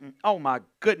 oh my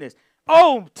goodness.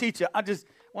 Oh, teacher, I just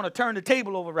want to turn the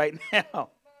table over right now.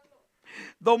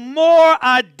 The more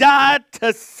I die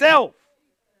to self.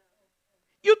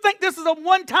 You think this is a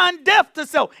one-time death to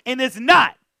self, and it's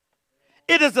not.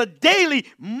 It is a daily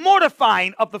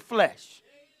mortifying of the flesh.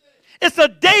 It's a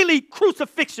daily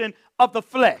crucifixion of the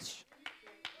flesh.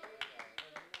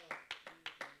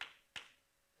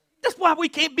 That's why we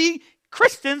can't be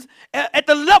Christians at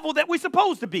the level that we're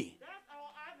supposed to be.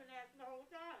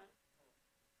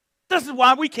 This is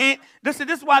why we can't, this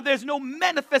is why there's no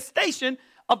manifestation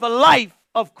of the life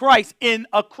of Christ in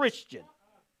a Christian.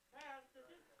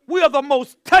 We are the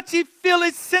most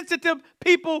touchy-feely, sensitive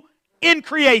people in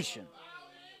creation.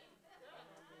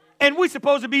 And we're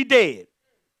supposed to be dead.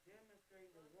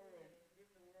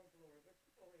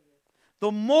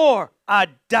 The more I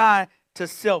die to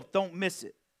self, don't miss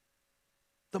it,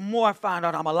 the more I find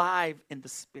out I'm alive in the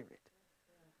Spirit.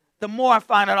 The more I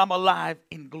find out I'm alive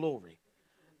in glory.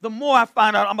 The more I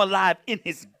find out I'm alive in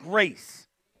His grace.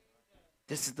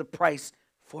 This is the price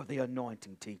for the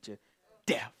anointing, teacher.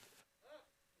 Death.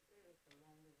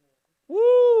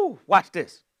 Woo! Watch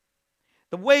this.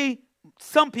 The way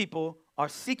some people are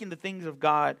seeking the things of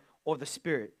God or the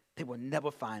Spirit, they will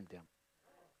never find them.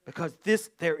 Because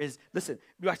listen,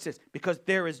 watch this. Because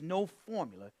there is no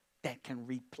formula that can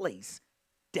replace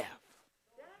death.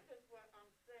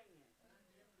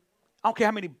 I don't care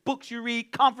how many books you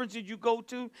read, conferences you go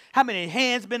to, how many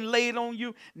hands been laid on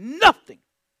you. Nothing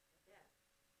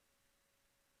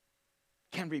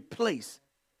can replace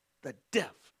the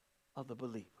death of the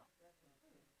believer.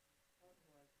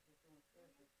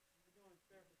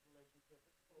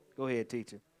 Go ahead,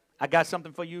 teacher. I got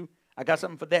something for you. I got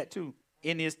something for that too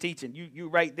in his teaching. You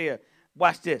right there.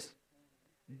 Watch this.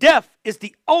 Death is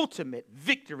the ultimate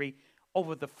victory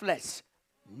over the flesh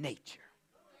nature.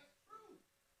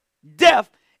 Death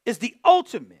is the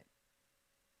ultimate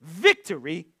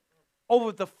victory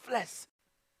over the flesh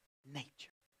nature.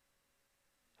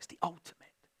 It's the ultimate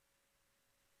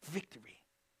victory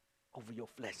over your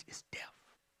flesh is death.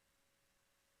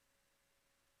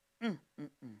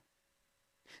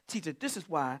 Teacher, this is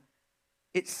why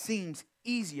it seems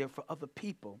easier for other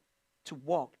people to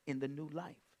walk in the new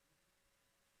life.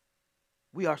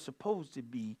 We're supposed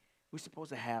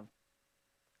to have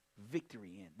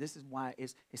victory in. This is why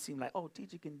it seems like, oh,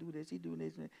 teacher can do this, he do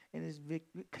this, and it's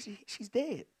victory, because she's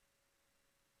dead.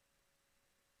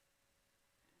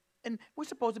 And we're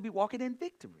supposed to be walking in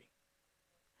victory.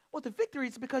 Well, the victory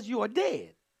is because you are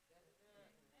dead.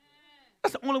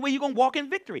 That's the only way you're going to walk in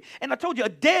victory. And I told you,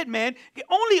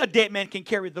 only a dead man can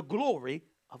carry the glory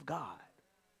of God.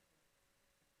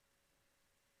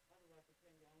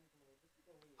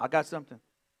 I got something.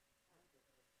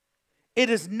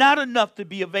 It is not enough to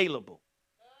be available.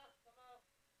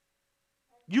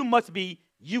 You must be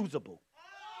usable.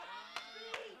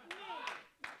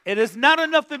 It is not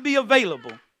enough to be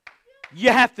available. You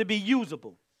have to be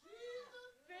usable.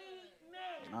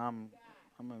 I'm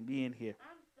going to be in here.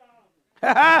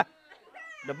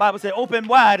 The Bible said, open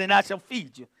wide and I shall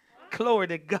feed you. Glory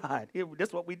to God.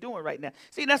 That's what we're doing right now.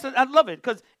 See, I love it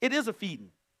because it is a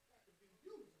feeding.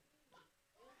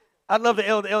 I love the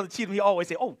elder Cheatham. He always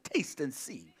say, oh, taste and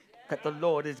see that the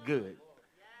Lord is good.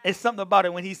 It's something about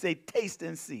it when he say taste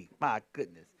and see. My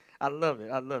goodness. I love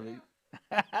it. I love it.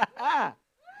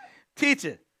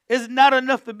 Teacher, it's not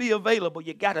enough to be available.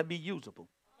 You got to be usable.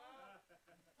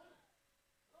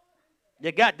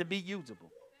 You got to be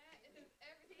usable.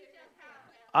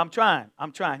 I'm trying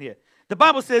here. The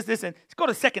Bible says this, and let's go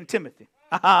to 2 Timothy.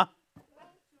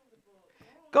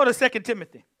 Go to 2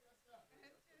 Timothy.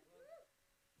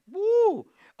 Woo!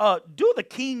 Do the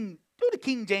King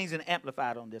James and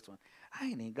Amplified on this one. I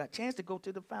ain't even got a chance to go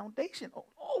to the foundation.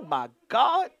 Oh my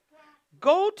God.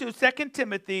 Go to 2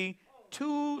 Timothy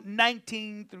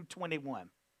 2:19 through 21.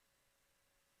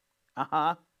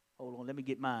 Hold on, let me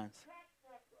get mine.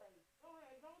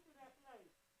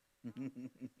 2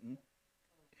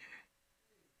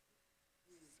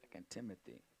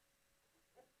 Timothy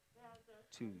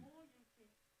 2.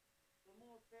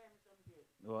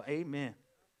 Well, amen.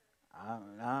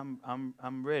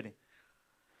 I'm ready.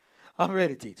 I'm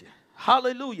ready, teacher.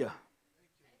 Hallelujah.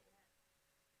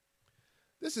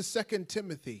 This is 2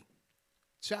 Timothy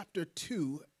chapter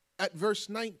 2 at verse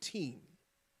 19.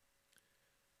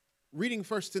 Reading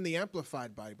first in the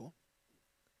Amplified Bible,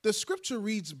 the scripture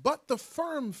reads, "But the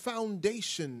firm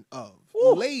foundation of,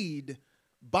 laid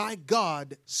by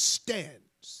God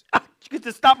stands." You get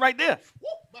to stop right there.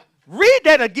 Read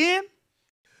that again.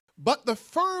 But the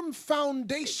firm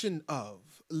foundation of,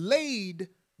 laid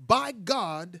by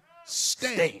God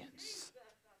stands.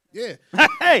 Yeah.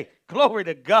 Hey, glory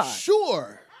to God.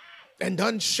 Sure and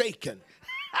unshaken,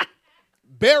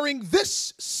 bearing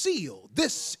this seal,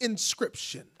 this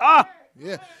inscription.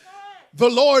 Yeah. The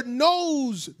Lord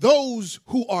knows those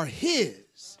who are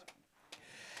his,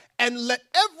 and let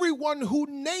everyone who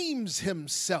names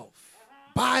himself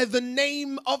by the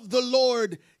name of the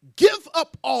Lord give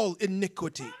up all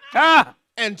iniquity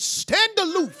and stand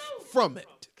aloof from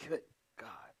it. Good God.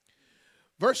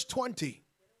 Verse 20,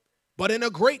 but in a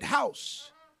great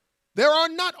house there are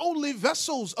not only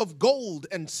vessels of gold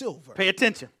and silver. Pay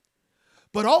attention.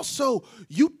 But also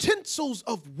utensils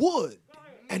of wood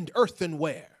and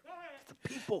earthenware.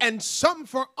 And some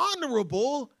for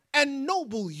honorable and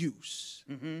noble use.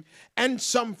 And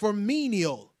some for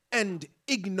menial and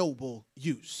ignoble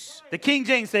use. The King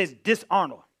James says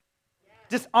dishonorable.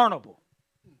 Dishonorable.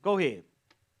 Go ahead.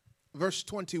 Verse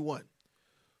 21.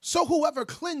 So whoever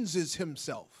cleanses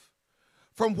himself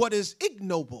from what is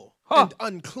ignoble and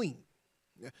unclean,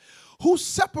 who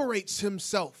separates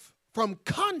himself from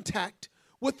contact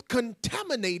with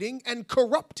contaminating and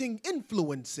corrupting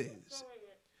influences,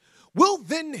 will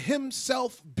then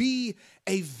himself be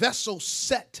a vessel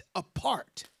set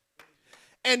apart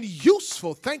and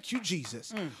useful, thank you,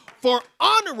 Jesus, for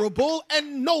honorable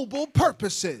and noble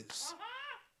purposes,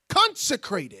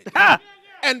 consecrated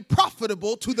and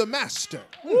profitable to the master,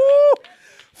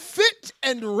 fit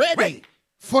and ready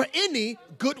for any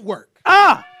good work.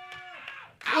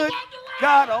 Good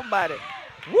God Almighty.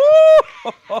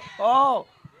 Woo!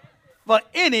 For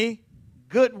any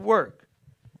good work.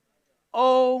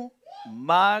 Oh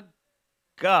my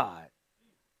God.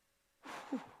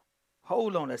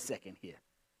 Hold on a second here.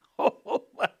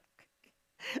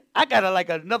 I got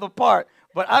another part,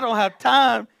 but I don't have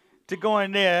time to go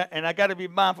in there, and I got to be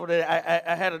mindful that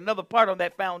I had another part on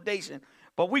that foundation,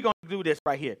 but we're going to do this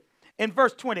right here. In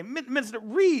verse 20, Minister,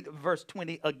 read verse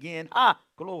 20 again.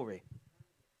 Glory.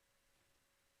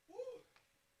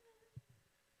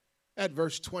 At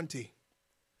verse 20,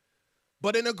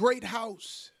 but in a great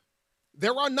house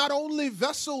there are not only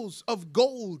vessels of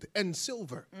gold and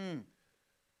silver,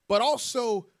 but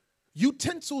also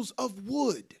utensils of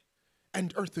wood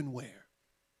and earthenware,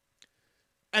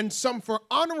 and some for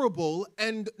honorable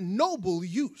and noble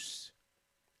use,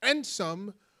 and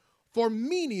some for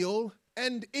menial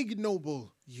and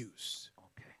ignoble use.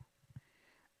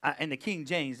 Okay. In the King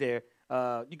James there,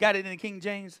 you got it in the King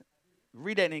James?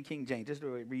 Read that in King James. Just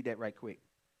read that right quick.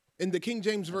 In the King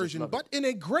James Version, but in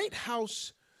a great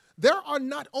house there are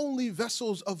not only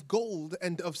vessels of gold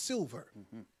and of silver,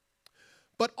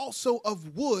 but also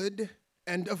of wood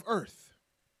and of earth,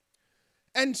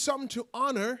 and some to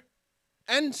honor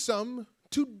and some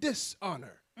to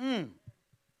dishonor.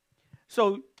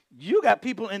 So you got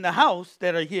people in the house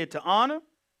that are here to honor,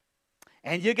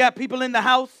 and you got people in the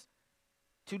house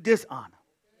to dishonor.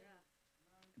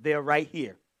 They're right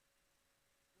here.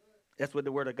 That's what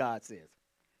the Word of God says.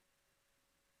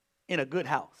 In a good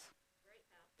house.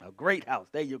 A great house.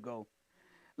 There you go.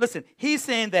 Listen, he's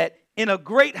saying that in a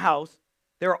great house,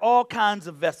 there are all kinds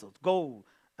of vessels, gold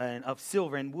and of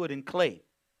silver and wood and clay.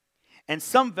 And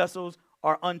some vessels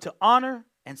are unto honor,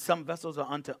 and some vessels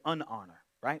are unto unhonor,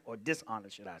 right? Or dishonor,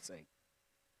 should I say.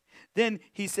 Then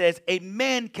he says, a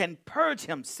man can purge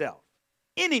himself.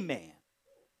 Any man.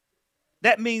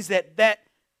 That means that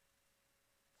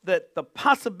the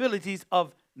possibilities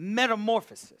of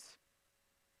metamorphosis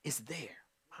is there.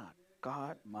 My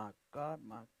God, my God,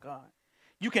 my God.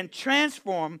 You can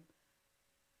transform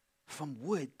from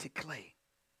wood to clay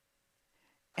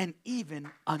and even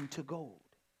unto gold.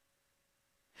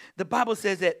 The Bible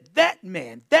says that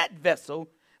man, that vessel,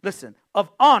 listen,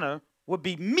 of honor would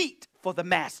be meat for the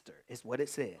master, is what it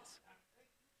says.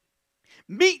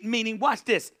 Meat meaning, watch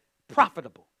this,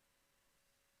 profitable.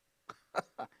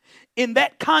 In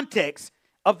that context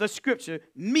of the scripture,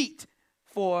 meat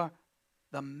for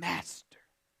the master.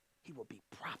 He will be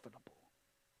profitable.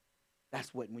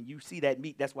 That's what, when you see that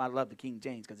meat, that's why I love the King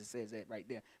James, because it says that right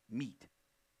there. Meat.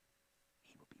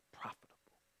 He will be profitable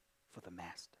for the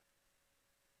master.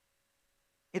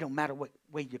 It don't matter what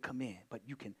way you come in, but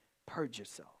you can purge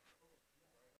yourself.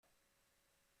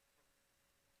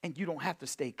 And you don't have to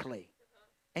stay clay.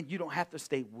 And you don't have to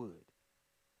stay wood.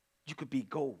 You could be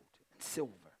gold and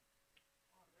silver.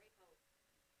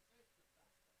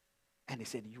 And he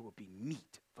said, you will be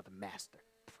meat for the master,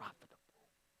 profitable.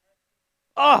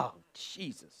 Oh,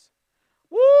 Jesus.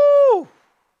 Woo!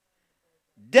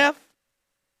 Death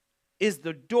is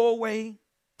the doorway,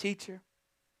 teacher,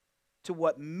 to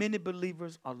what many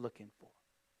believers are looking for.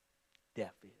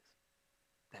 Death is.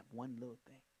 That one little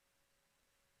thing.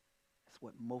 That's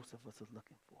what most of us are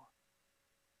looking for.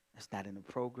 It's not in the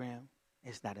program.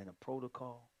 It's not in a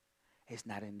protocol. It's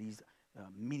not in these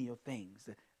menial things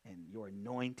and your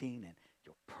anointing and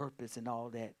your purpose and all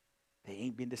that. They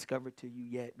ain't been discovered to you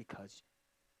yet because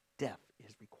death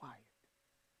is required.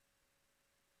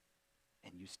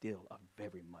 And you still are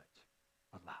very much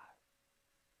alive.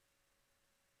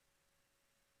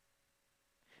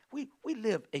 We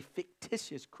live a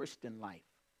fictitious Christian life.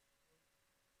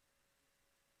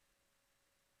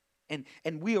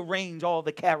 And we arrange all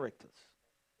the characters.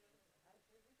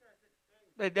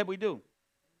 That we do.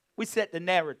 We set the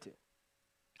narrative.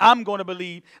 I'm going to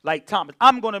believe like Thomas.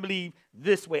 I'm going to believe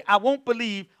this way. I won't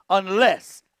believe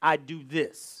unless I do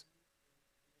this.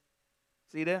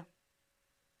 See there?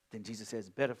 Then Jesus says,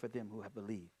 better for them who have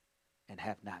believed and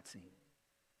have not seen.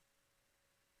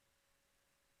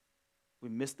 We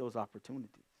miss those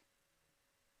opportunities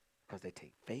because they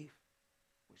take faith,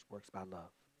 which works by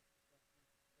love.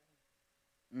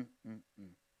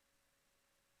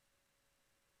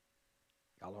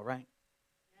 Y'all all right?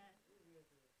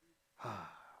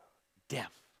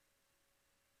 Death.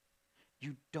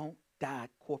 You don't die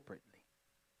corporately.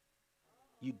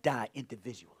 You die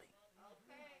individually.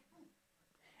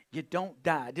 You don't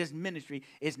die. This ministry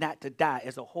is not to die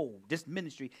as a whole. This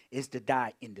ministry is to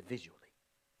die individually.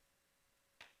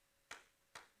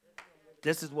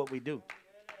 This is what we do.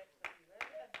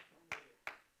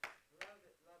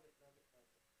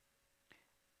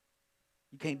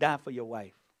 You can't die for your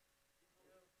wife.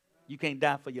 You can't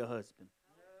die for your husband.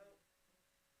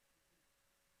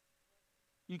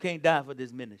 You can't die for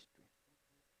this ministry.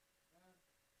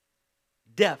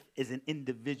 Death is an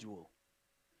individual.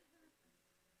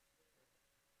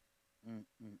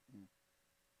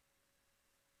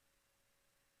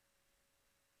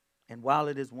 And while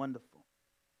it is wonderful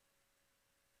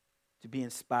to be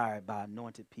inspired by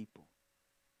anointed people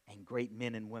and great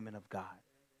men and women of God,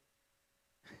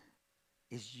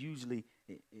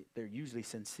 they're usually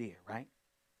sincere, right?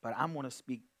 But I'm going to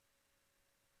speak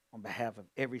on behalf of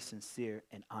every sincere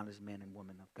and honest man and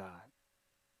woman of God.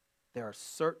 There are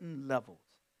certain levels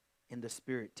in the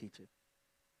spirit, teacher,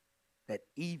 that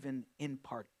even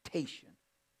impartation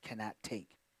cannot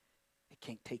take. It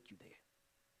can't take you there.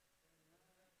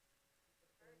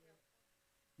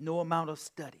 No amount of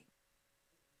study,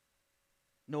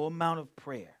 no amount of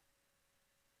prayer,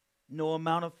 no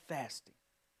amount of fasting.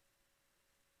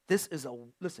 This is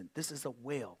a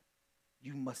well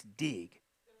you must dig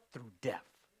through death.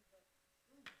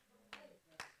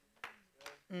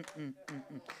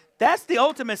 That's the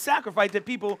ultimate sacrifice that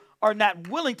people are not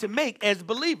willing to make as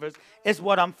believers, is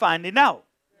what I'm finding out.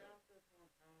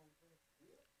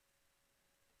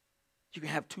 You can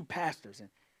have two pastors and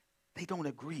they don't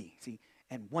agree, see,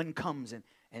 and one comes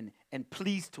and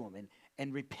pleads to him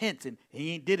and repents and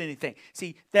he ain't did anything.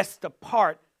 See, that's the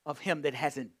part of him that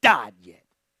hasn't died yet.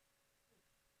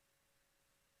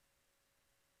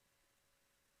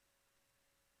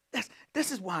 This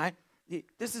is why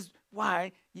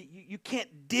you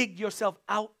can't dig yourself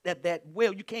out of that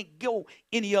well. You can't go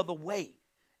any other way.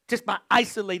 Just by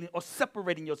isolating or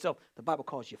separating yourself, the Bible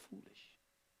calls you foolish.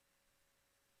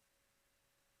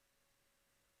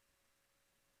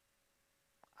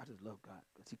 I just love God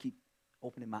because he keeps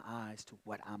opening my eyes to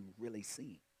what I'm really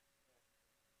seeing.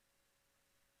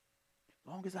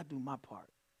 As long as I do my part,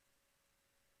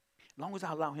 as long as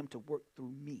I allow him to work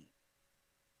through me,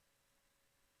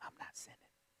 I'm not sinning.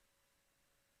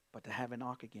 But to have an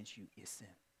arc against you is sin.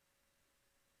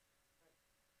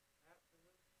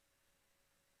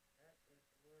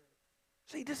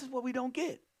 See, this is what we don't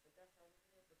get.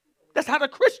 That's how the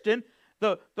Christian,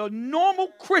 the normal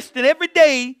Christian,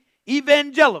 everyday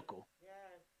evangelical,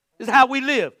 is how we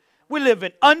live. We live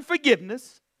in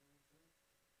unforgiveness.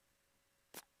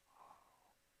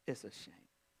 It's a shame.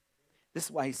 This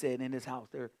is why he said in his house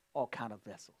there are all kind of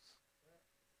vessels.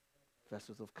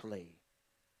 Vessels of clay,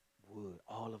 wood,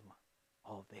 all of them,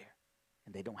 all there.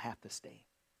 And they don't have to stay.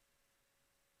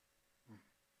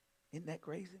 Isn't that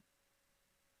crazy?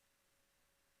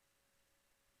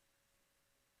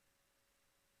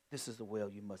 This is the well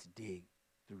you must dig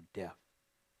through death.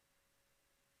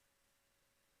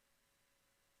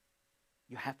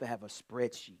 You have to have a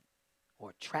spreadsheet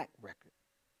or a track record.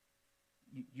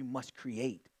 You must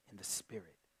create in the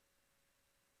spirit.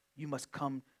 You must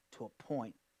come to a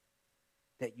point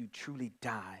that you truly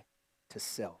die to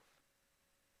self.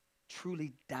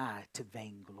 Truly die to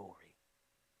vainglory.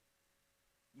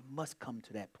 You must come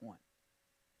to that point.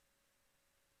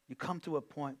 You come to a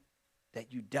point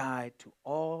that you die to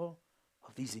all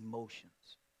of these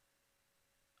emotions,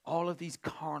 all of these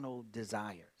carnal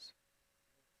desires,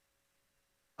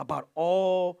 about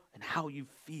all and how you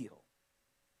feel.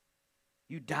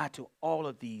 You die to all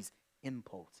of these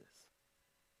impulses.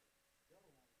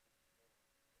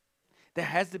 There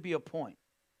has to be a point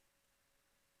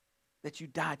that you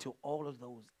die to all of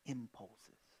those impulses.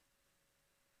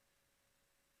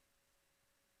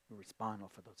 You respond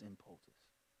off of those impulses.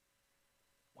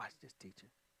 Watch this, teacher.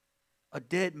 A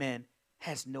dead man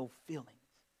has no feelings.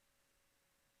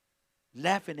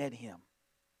 Laughing at him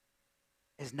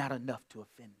is not enough to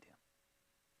offend him.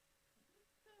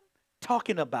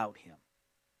 Talking about him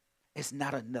is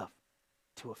not enough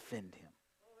to offend him.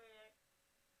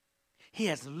 He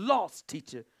has lost,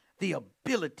 teacher, the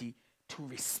ability to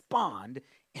respond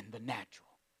in the natural.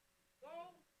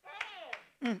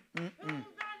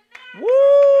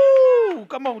 Woo!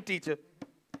 Come on, teacher.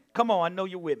 Come on, I know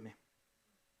you're with me.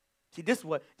 See, this is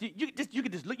what you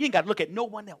can just look. You ain't got to look at no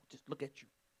one else. Just look at you.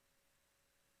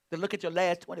 Then look at your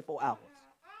last 24 hours.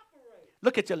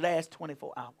 Look at your last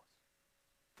 24 hours.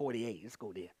 48. Let's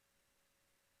go there.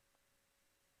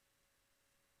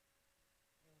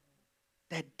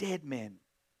 That dead man,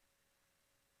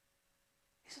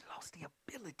 he's lost the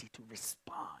ability to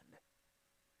respond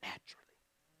naturally.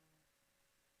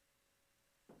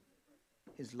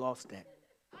 He's lost that.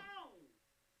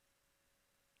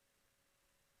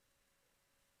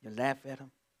 You laugh at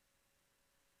him,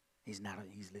 he's not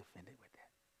easily offended with that.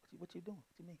 What you doing?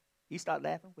 What you mean? He start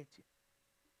laughing with you.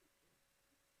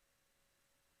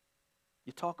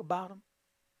 You talk about him,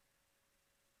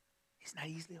 he's not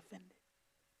easily offended.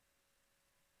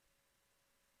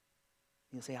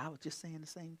 He'll say, I was just saying the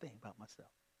same thing about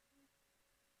myself.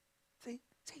 See,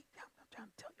 I'm trying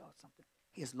to tell y'all something.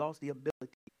 He has lost the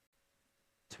ability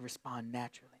to respond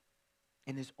naturally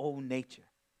in his old nature.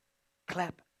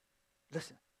 Clap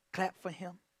for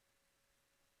him.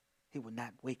 He will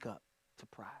not wake up to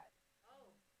pride.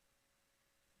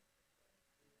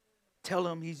 Tell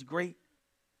him he's great,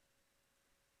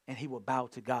 and he will bow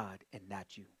to God and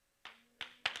not you.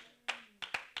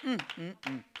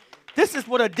 This is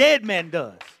what a dead man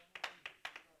does.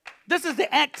 This is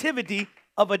the activity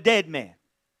of a dead man.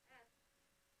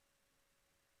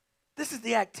 This is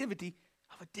the activity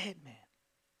of a dead man.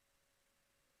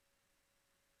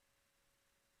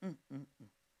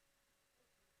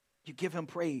 You give him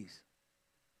praise.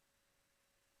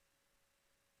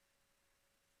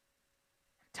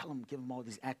 Tell him, give him all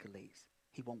these accolades.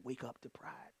 He won't wake up to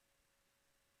pride.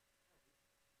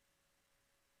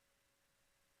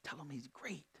 Tell him he's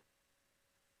great.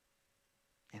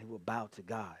 And he will bow to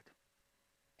God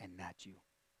and not you.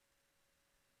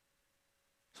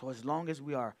 So as long as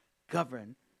we are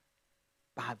governed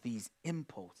by these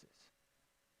impulses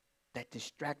that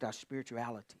distract our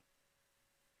spirituality,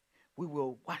 we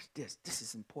will, watch this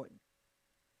is important,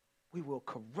 we will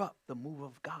corrupt the move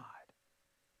of God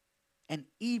and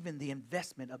even the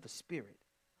investment of the Spirit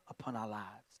upon our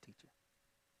lives, teacher.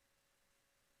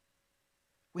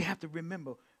 We have to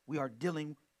remember we are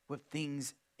dealing with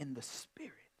things in the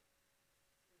Spirit.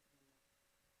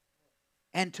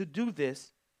 And to do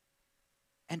this,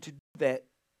 and to do that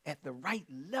at the right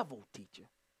level, teacher,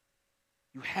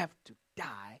 you have to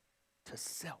die to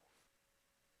self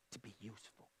to be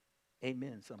useful.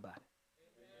 Amen, somebody.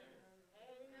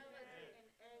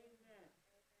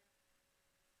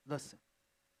 Listen,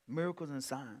 miracles and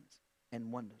signs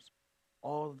and wonders,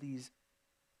 all these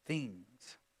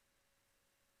things,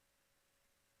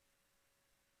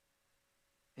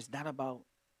 it's not about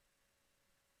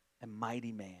a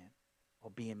mighty man or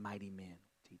being mighty men,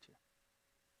 teacher,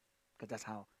 because that's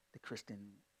how the Christian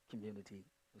community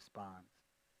responds.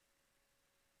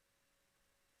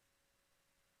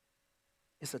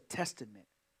 It's a testament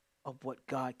of what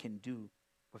God can do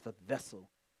with a vessel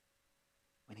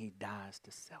when he dies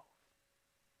to self.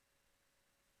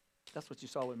 That's what you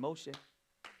saw with Moshe.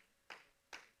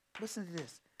 Listen to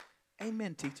this.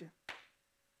 Amen, teacher.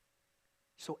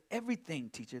 So everything,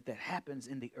 teacher, that happens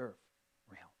in the earth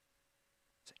realm,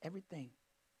 so everything,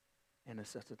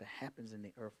 intercessor, that happens in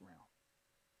the earth realm,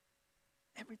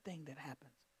 everything that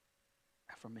happens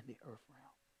from in the earth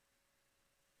realm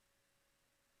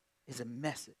is a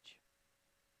message.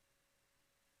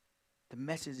 The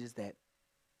message is that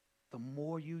the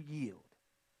more you yield,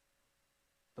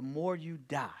 the more you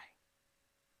die,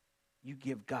 you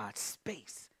give God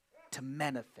space to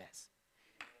manifest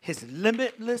his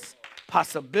limitless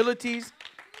possibilities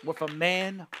with a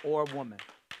man or a woman.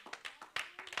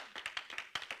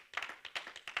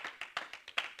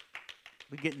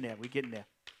 We're getting there. We're getting there.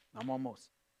 I'm almost.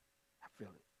 I feel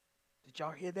it. Did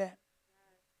y'all hear that?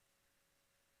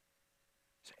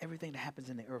 So everything that happens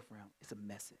in the earth realm is a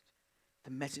message.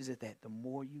 The message is that the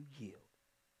more you yield,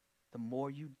 the more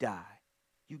you die,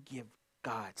 you give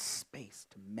God space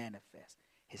to manifest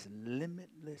his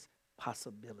limitless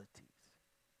possibilities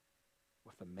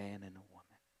with a man and a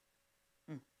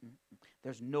woman.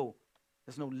 There's no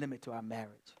limit to our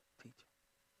marriage, teacher.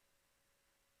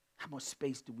 How much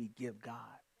space do we give God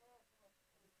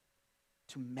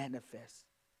to manifest,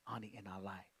 honey, in our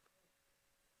life?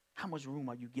 How much room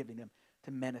are you giving him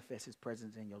to manifest his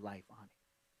presence in your life, honey?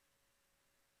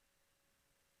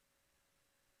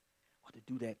 Or to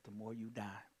do that, the more you die,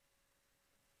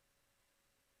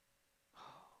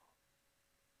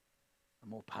 the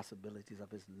more possibilities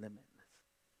of his limitless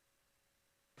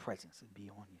presence will be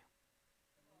on you.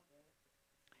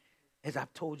 As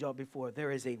I've told y'all before, there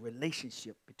is a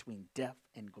relationship between death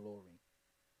and glory.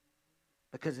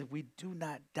 Because if we do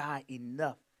not die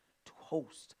enough to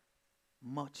host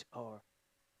much of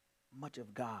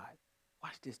God,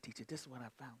 watch this, teacher. This is what I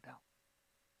found out.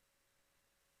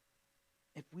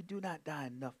 If we do not die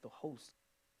enough to host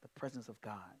the presence of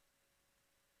God,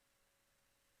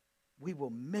 we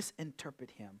will misinterpret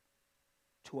him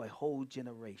to a whole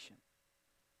generation.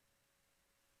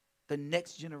 The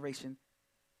next generation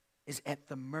is at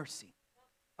the mercy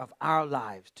of our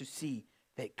lives to see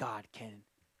that God can,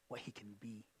 what he can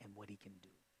be and what he can do.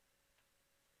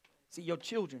 See, your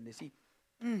children, they see,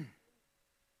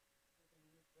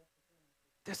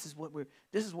 this is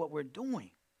what we're doing.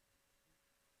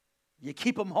 You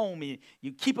keep them home,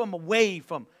 you keep them away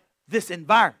from this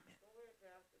environment.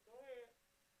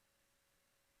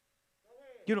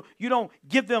 You don't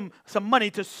give them some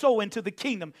money to sow into the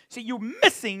kingdom. See, you're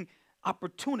missing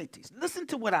opportunities. Listen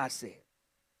to what I said.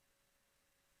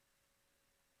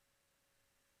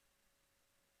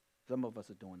 Some of us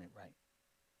are doing it right.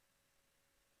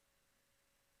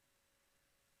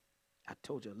 I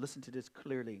told you, listen to this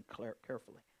clearly and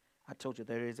carefully. I told you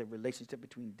there is a relationship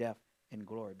between death and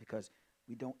glory, because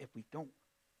if we don't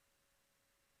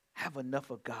have enough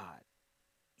of God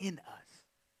in us,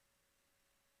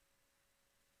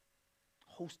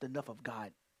 host enough of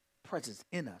God's presence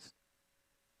in us,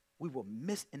 we will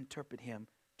misinterpret him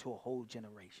to a whole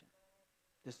generation.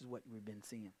 This is what we've been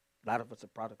seeing. A lot of us are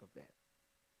product of that.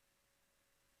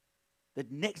 The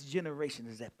next generation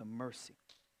is at the mercy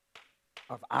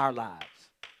of our lives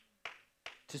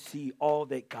to see all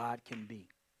that God can be.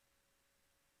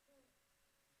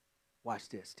 Watch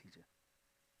this, teacher.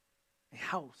 A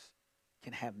house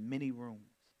can have many rooms,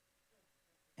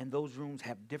 and those rooms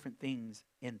have different things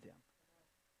in them.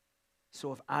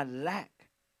 So if I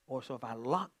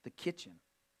lock the kitchen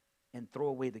and throw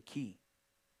away the key,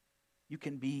 you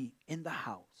can be in the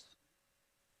house,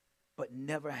 but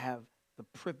never have the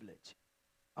privilege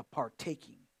of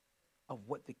partaking of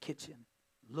what the kitchen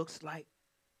looks like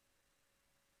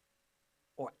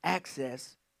or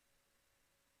access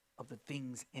of the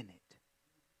things in it.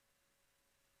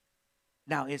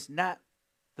 Now, it's not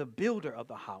the builder of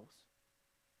the house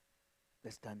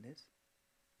that's done this.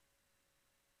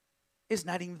 It's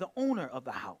not even the owner of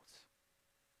the house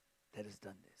that has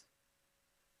done this.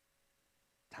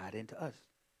 Tied into us.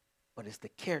 But it's the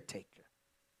caretaker.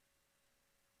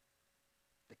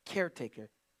 The caretaker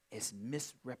is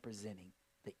misrepresenting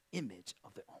the image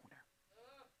of the owner,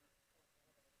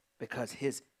 because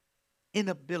his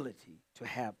inability to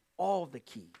have all the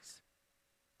keys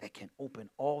that can open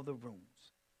all the rooms.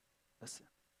 Listen,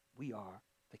 we are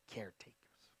the caretakers.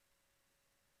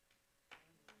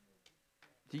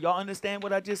 Do y'all understand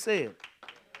what I just said?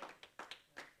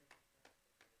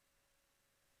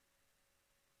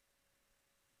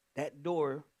 That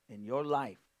door in your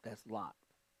life that's locked,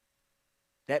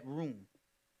 that room,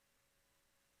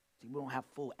 see, we don't have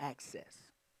full access.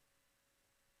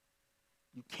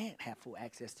 You can't have full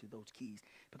access to those keys,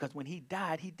 because when he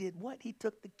died, he did what? He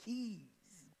took the keys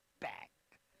back.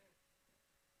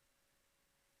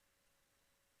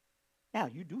 Now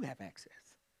you do have access,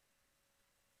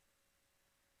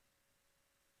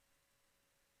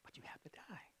 but you have to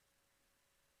die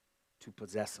to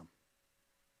possess them.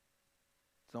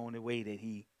 It's the only way that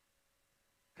he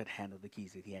could handle the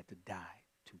keys, that he had to die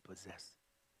to possess.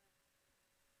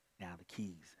 Now the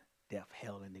keys, death,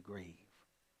 hell, and the grave.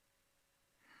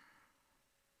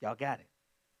 Y'all got it?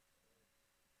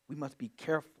 We must be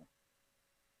careful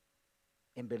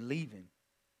in believing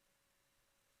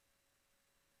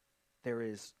there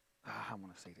is, I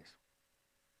want to say this.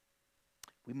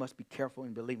 We must be careful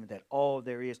in believing that all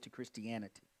there is to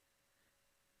Christianity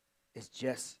is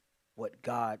just what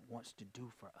God wants to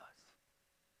do for us.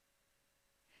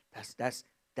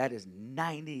 That is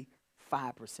 95%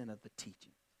 of the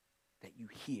teaching that you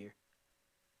hear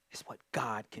is what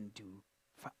God can do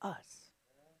for us.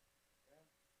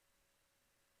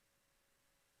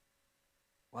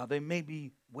 While they may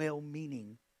be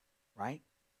well-meaning, right?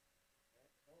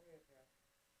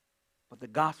 But the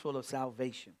gospel of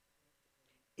salvation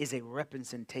is a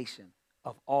representation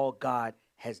of all God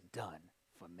has done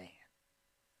for man.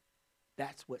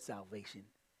 That's what salvation,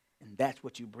 and that's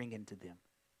what you bring into them.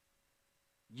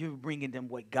 You're bringing them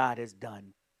what God has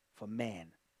done for man,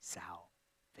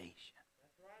 salvation.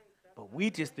 But we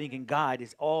just thinking God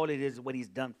is all it is what he's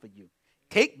done for you.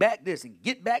 Take back this and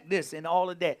get back this and all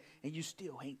of that, and you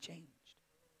still ain't changed.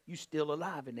 You still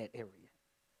alive in that area.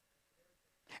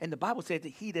 And the Bible says that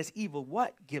he that's evil,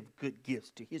 what? Give good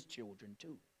gifts to his children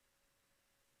too.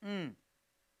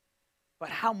 But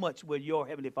how much will your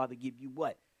Heavenly Father give you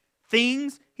what?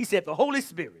 Things, he said, the Holy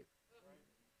Spirit.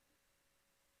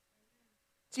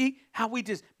 See how we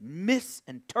just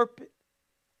misinterpret?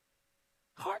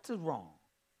 Hearts are wrong.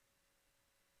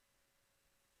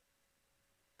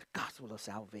 The gospel of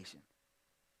salvation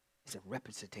is a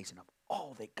representation of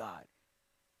all that God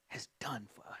has done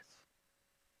for us.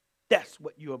 That's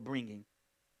what you are bringing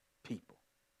people.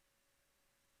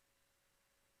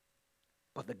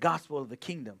 But the gospel of the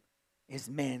kingdom is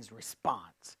man's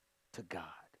response to God.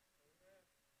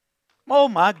 Oh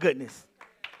my goodness.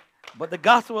 But the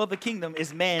gospel of the kingdom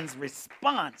is man's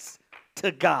response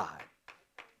to God.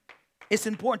 It's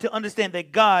important to understand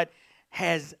that God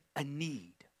has a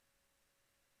need.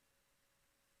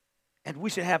 And we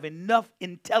should have enough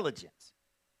intelligence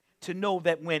to know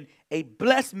that when a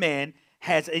blessed man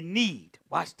has a need,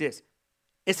 watch this,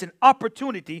 it's an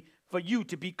opportunity for you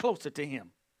to be closer to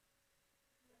him.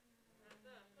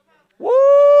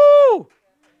 Woo!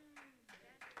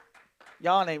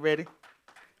 Y'all ain't ready.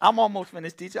 I'm almost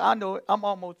finished, teacher. I know it. I'm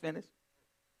almost finished.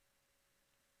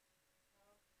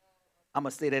 I'm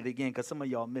going to say that again because some of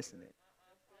y'all missing it.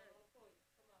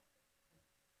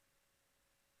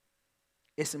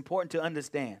 It's important to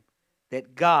understand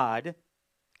that God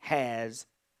has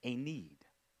a need.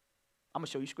 I'm going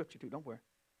to show you scripture too. Don't worry.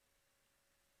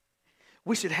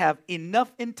 We should have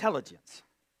enough intelligence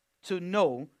to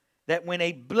know that when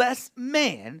a blessed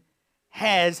man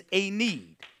has a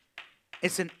need,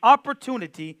 it's an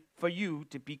opportunity for you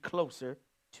to be closer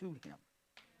to him.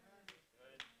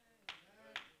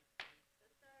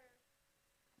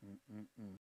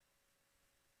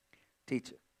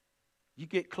 Teacher, you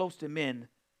get close to men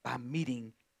by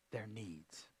meeting their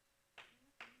needs.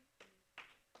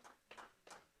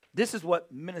 This is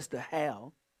what Minister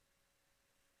Hal,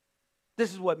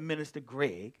 this is what Minister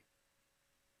Greg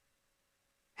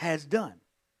has done.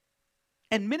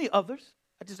 And many others.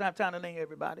 I just don't have time to name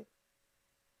everybody.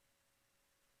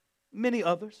 Many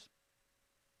others.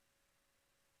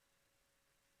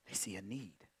 They see a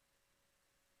need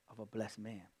of a blessed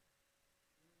man.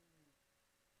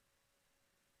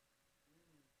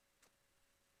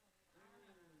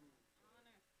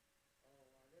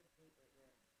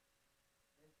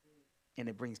 And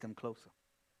it brings them closer.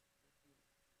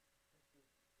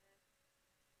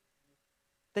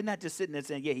 They're not just sitting there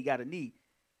saying, yeah, he got a need.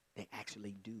 They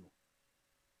actually do.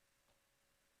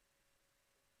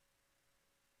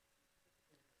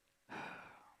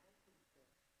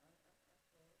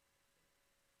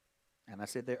 And I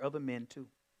said there are other men too.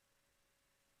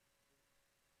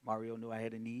 Mario knew I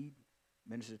had a need.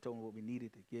 Minister told me what we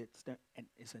needed to get started. And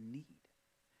it's a need.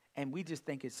 And we just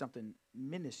think it's something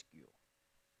minuscule.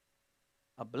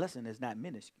 A blessing is not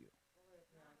minuscule.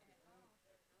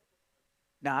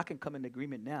 Now, I can come in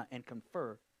agreement now and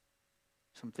confer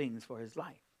some things for his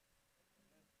life.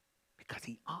 Because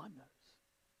he honors.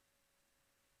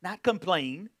 Not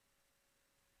complain.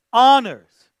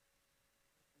 Honors.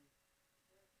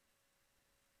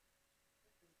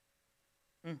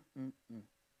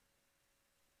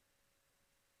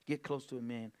 Get close to a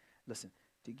man. Listen,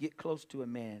 to get close to a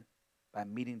man by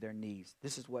meeting their needs.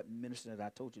 This is what ministers, I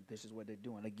told you, this is what they're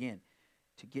doing. Again,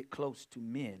 to get close to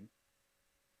men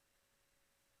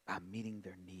by meeting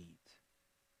their needs.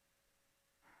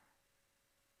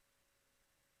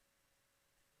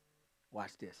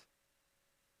 Watch this.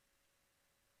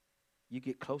 You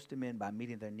get close to men by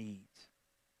meeting their needs.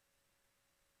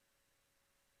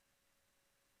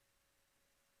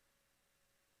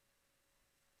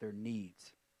 Their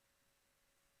needs.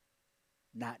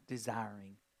 Not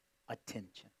desiring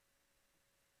attention.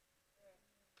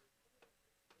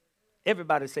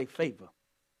 Everybody say favor.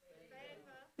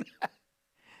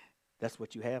 That's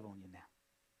what you have on you now.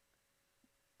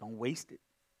 Don't waste it.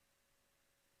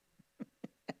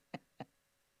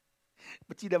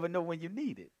 But you never know when you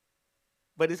need it.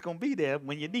 but it's going to be there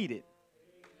when you need it.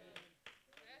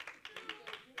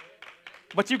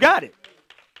 But you got it.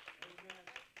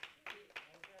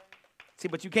 See,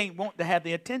 but you can't want to have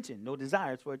the attention, no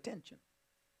desires for attention.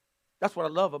 That's what I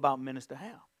love about Minister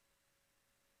Hal.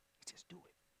 He just do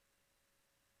it.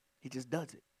 He just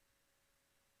does it.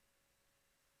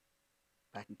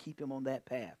 If I can keep him on that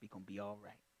path, he's going to be all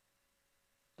right.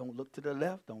 Don't look to the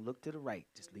left. Don't look to the right.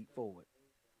 Just leap forward.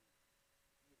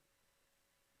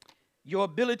 Your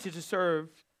ability to serve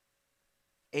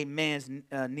a man's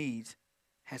needs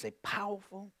has a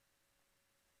powerful,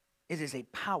 it is a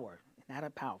power, not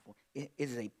a powerful, it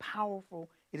is a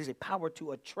power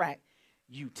to attract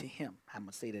you to him. I'm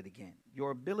going to say that again.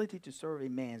 Your ability to serve a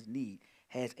man's need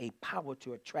has a power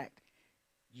to attract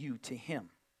you to him.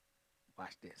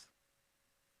 Watch this.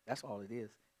 That's all it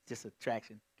is. Just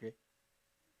attraction. Okay?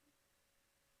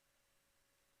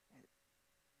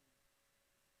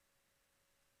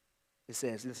 It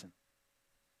says, listen,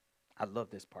 I love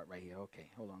this part right here. Okay,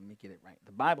 hold on, let me get it right.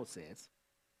 The Bible says,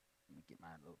 let me get my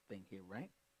little thing here right.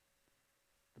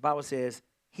 The Bible says,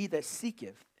 he that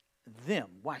seeketh them,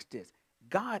 watch this,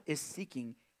 God is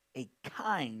seeking a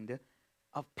kind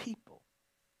of people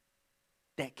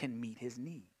that can meet his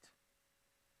needs.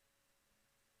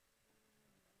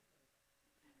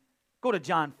 Go to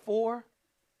John 4,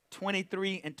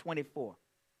 23 and 24.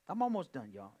 I'm almost done,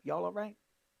 y'all. Y'all all right?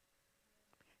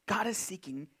 God is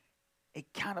seeking a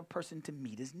kind of person to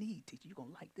meet his need. Teacher, you're going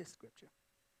to like this scripture.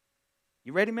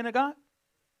 You ready, men of God?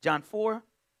 John 4,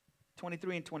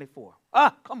 23 and 24.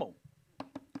 Come on.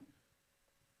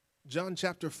 John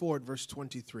chapter 4, verse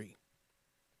 23.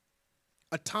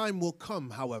 A time will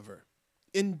come, however,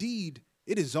 indeed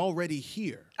it is already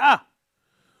here,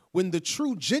 when the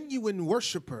true, genuine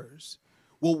worshipers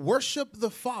will worship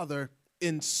the Father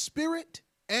in spirit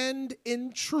and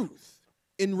in truth,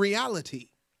 in reality.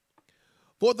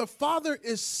 For the Father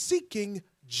is seeking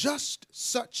just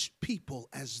such people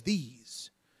as these,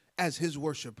 as his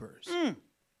worshipers.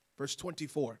 Verse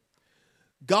 24.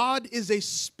 God is a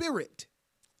spirit,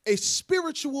 a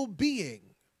spiritual being,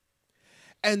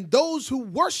 and those who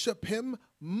worship him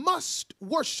must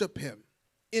worship him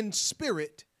in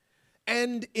spirit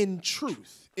and in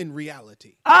truth, in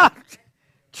reality.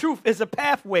 Truth is a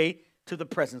pathway to the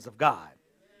presence of God.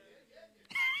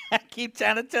 I keep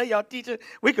trying to tell y'all, teacher,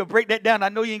 we could break that down. I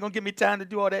know you ain't going to give me time to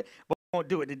do all that, but we won't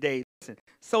do it today. Listen.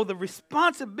 So the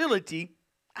responsibility,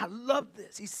 I love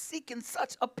this. He's seeking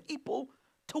such a people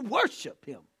to worship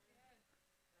him.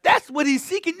 That's what he's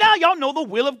seeking. Now y'all know the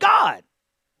will of God.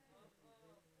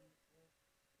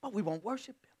 But we won't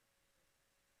worship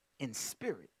him in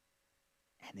spirit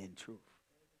and in truth.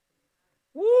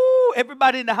 Woo!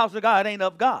 Everybody in the house of God ain't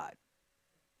of God.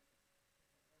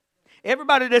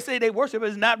 Everybody that say they worship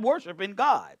is not worshiping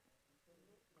God.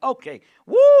 Okay.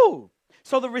 Woo!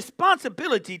 So the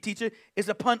responsibility, teacher, is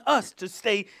upon us to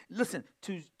stay, listen,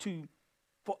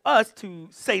 for us to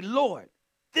say, Lord,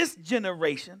 this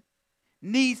generation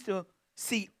needs to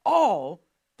see all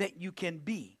that you can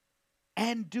be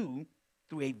and do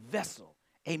through a vessel,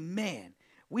 a man.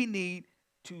 We need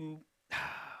to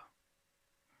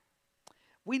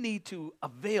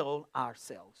avail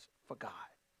ourselves for God.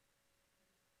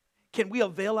 Can we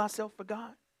avail ourselves for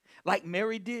God? Like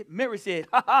Mary did? Mary said,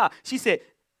 she said,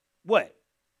 what?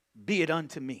 Be it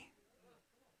unto me.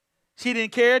 She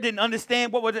didn't care, didn't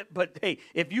understand what was it. But hey,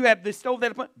 if you have bestowed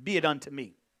that upon, be it unto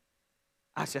me.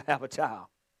 I shall have a child,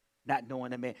 not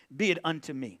knowing a man. Be it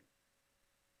unto me.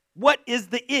 What is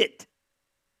the it?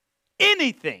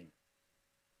 Anything.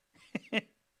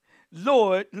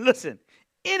 Lord, listen.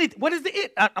 What is the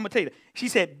it? I'm going to tell you. She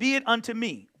said, be it unto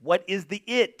me. What is the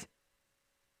it?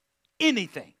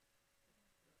 Anything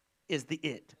is the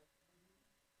it.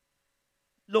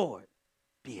 Lord,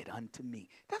 be it unto me.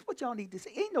 That's what y'all need to say.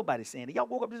 Ain't nobody saying it. Y'all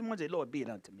woke up this morning and said, Lord, be it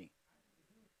unto me.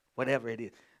 Whatever it is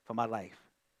for my life.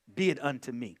 Be it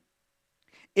unto me.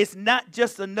 It's not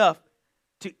just enough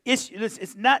to issue. Listen,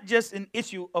 it's not just an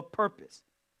issue of purpose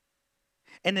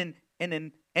and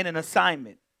an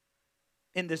assignment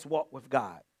in this walk with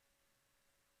God.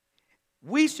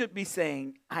 We should be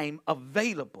saying, I'm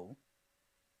available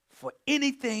for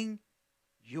anything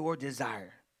your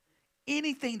desire.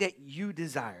 Anything that you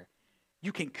desire,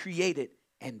 you can create it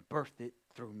and birth it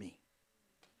through me.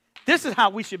 This is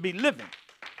how we should be living.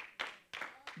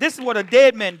 This is what a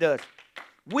dead man does.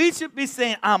 We should be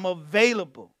saying, I'm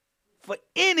available for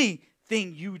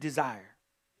anything you desire.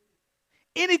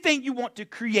 Anything you want to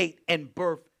create and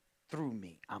birth through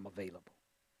me, I'm available.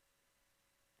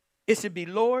 It should be,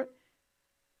 Lord,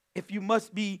 if you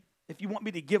want me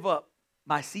to give up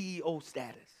my CEO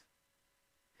status.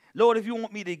 Lord, if you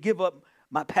want me to give up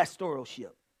my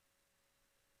pastoralship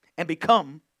and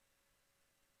become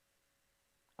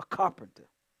a carpenter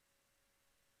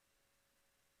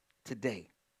today.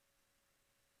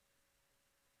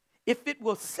 If it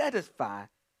will satisfy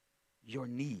your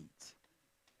needs,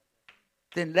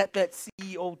 then let that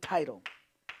CEO title,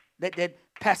 let that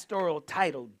pastoral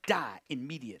title die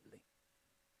immediately.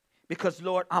 Because,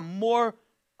 Lord, I'm more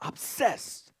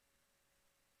obsessed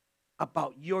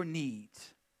about your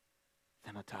needs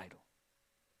than a title.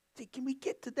 See, can we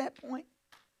get to that point?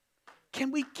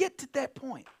 Can we get to that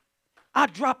point? I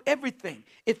drop everything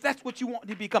if that's what you want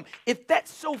to become. If that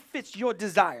so fits your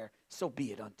desire, so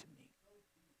be it unto me.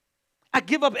 I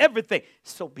give up everything,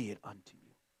 so be it unto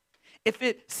you. If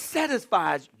it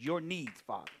satisfies your needs,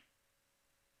 Father,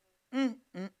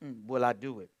 will I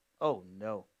do it? Oh,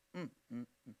 no.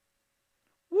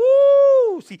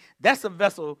 Woo! See, that's a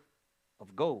vessel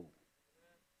of gold.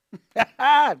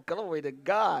 Glory to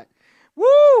God.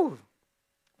 Woo!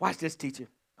 Watch this, teacher.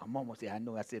 I'm almost there. I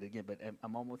know I said it again, but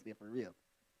I'm almost there for real.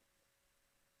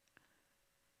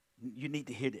 You need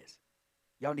to hear this.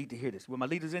 Y'all need to hear this. With my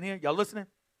leaders in here, y'all listening?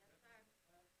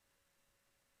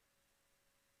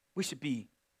 We should be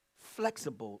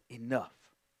flexible enough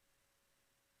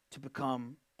to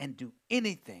become and do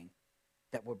anything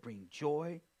that will bring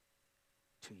joy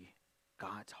to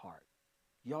God's heart.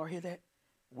 Y'all hear that?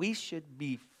 We should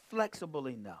be flexible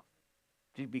enough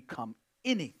to become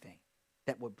anything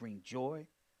that will bring joy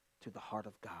to the heart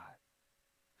of God.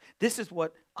 This is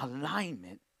what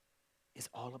alignment is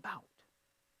all about.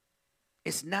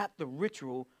 It's not the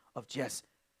ritual of just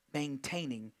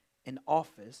maintaining an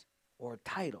office or a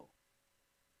title,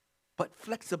 but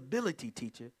flexibility,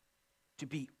 teacher, to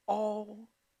be all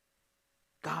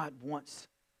God wants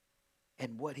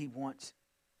and what he wants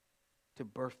to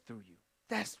birth through you.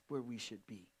 That's where we should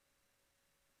be.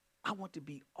 I want to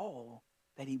be all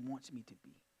that he wants me to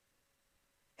be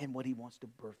and what he wants to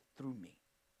birth through me.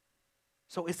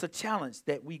 So it's a challenge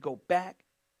that we go back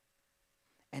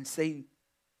and say,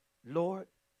 Lord,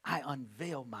 I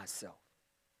unveil myself.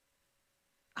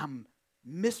 I'm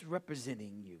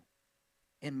misrepresenting you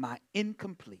in my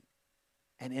incomplete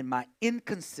and in my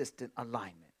inconsistent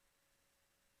alignment.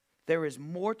 There is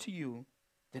more to you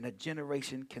than a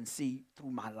generation can see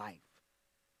through my life.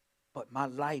 But my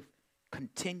life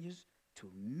continues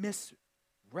to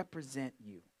misrepresent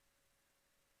you.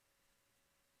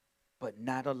 But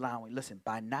not allowing, listen,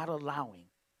 by not allowing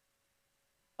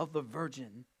of the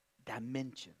virgin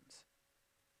dimensions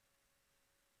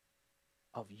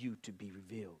of you to be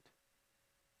revealed.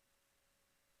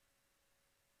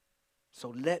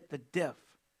 So let the deaf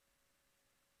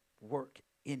work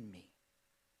in me.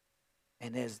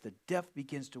 And as the deaf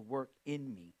begins to work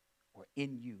in me or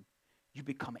in you, you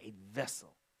become a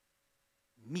vessel,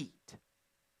 meat,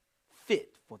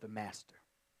 fit for the master.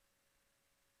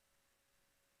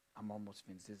 I'm almost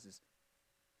finished. This is,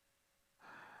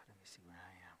 let me see where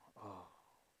I am. Oh.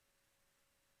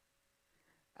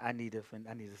 I need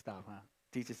to stop, huh?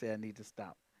 Teacher said I need to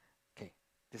stop. Okay,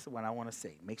 this is what I want to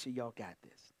say. Make sure y'all got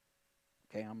this.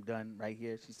 Okay, I'm done right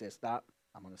here. She said stop.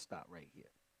 I'm going to stop right here.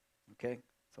 Okay,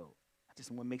 so I just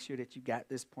want to make sure that you got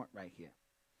this point right here.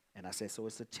 And I said, so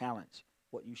it's a challenge.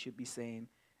 What you should be saying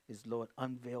is, Lord,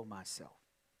 unveil myself.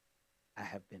 I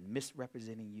have been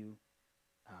misrepresenting you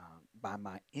by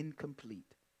my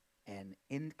incomplete and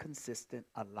inconsistent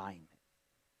alignment.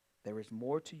 There is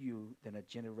more to you than a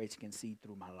generation can see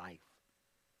through my life.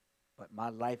 But my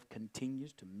life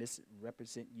continues to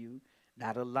misrepresent you,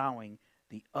 not allowing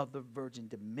the other virgin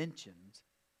dimensions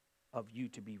of you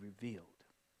to be revealed.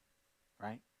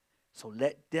 Right? So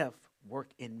let death work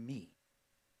in me.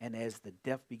 And as the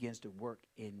death begins to work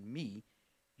in me,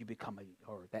 you become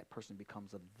that person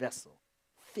becomes a vessel,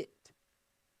 fit.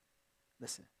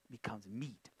 Listen, becomes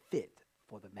meat, fit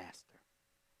for the master.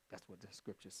 That's what the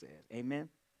scripture says. Amen?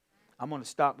 I'm going to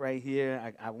stop right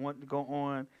here. I want to go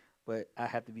on, but I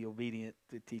have to be obedient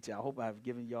to the teacher. I hope I've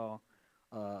given y'all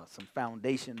some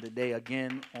foundation today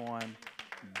again on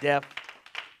death.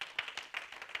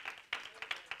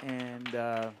 And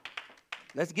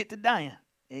let's get to dying.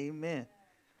 Amen.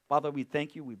 Father, we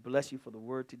thank you. We bless you for the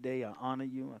word today. I honor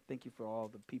you. I thank you for all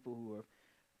the people who have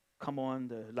come on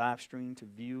the live stream to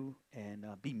view and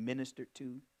be ministered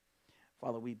to.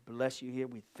 Father, we bless you here.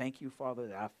 We thank you, Father,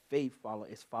 that our faith, Father,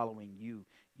 is following you.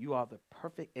 You are the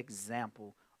perfect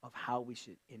example of how we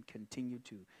should and continue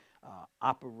to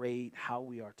operate, how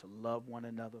we are to love one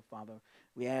another, Father.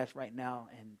 We ask right now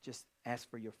and just ask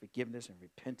for your forgiveness and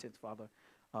repentance, Father,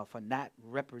 for not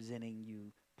representing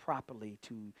you properly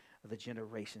to the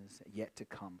generations yet to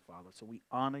come, Father. So we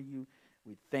honor you.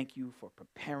 We thank you for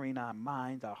preparing our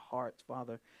minds, our hearts,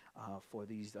 Father, for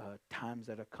these times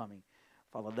that are coming.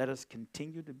 Father, let us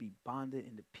continue to be bonded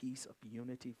in the peace of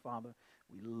unity, Father.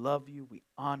 We love you. We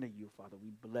honor you, Father.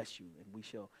 We bless you. And we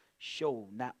shall show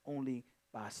not only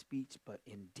by speech, but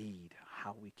in deed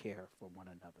how we care for one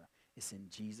another. It's in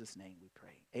Jesus' name we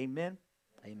pray. Amen.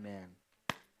 Amen.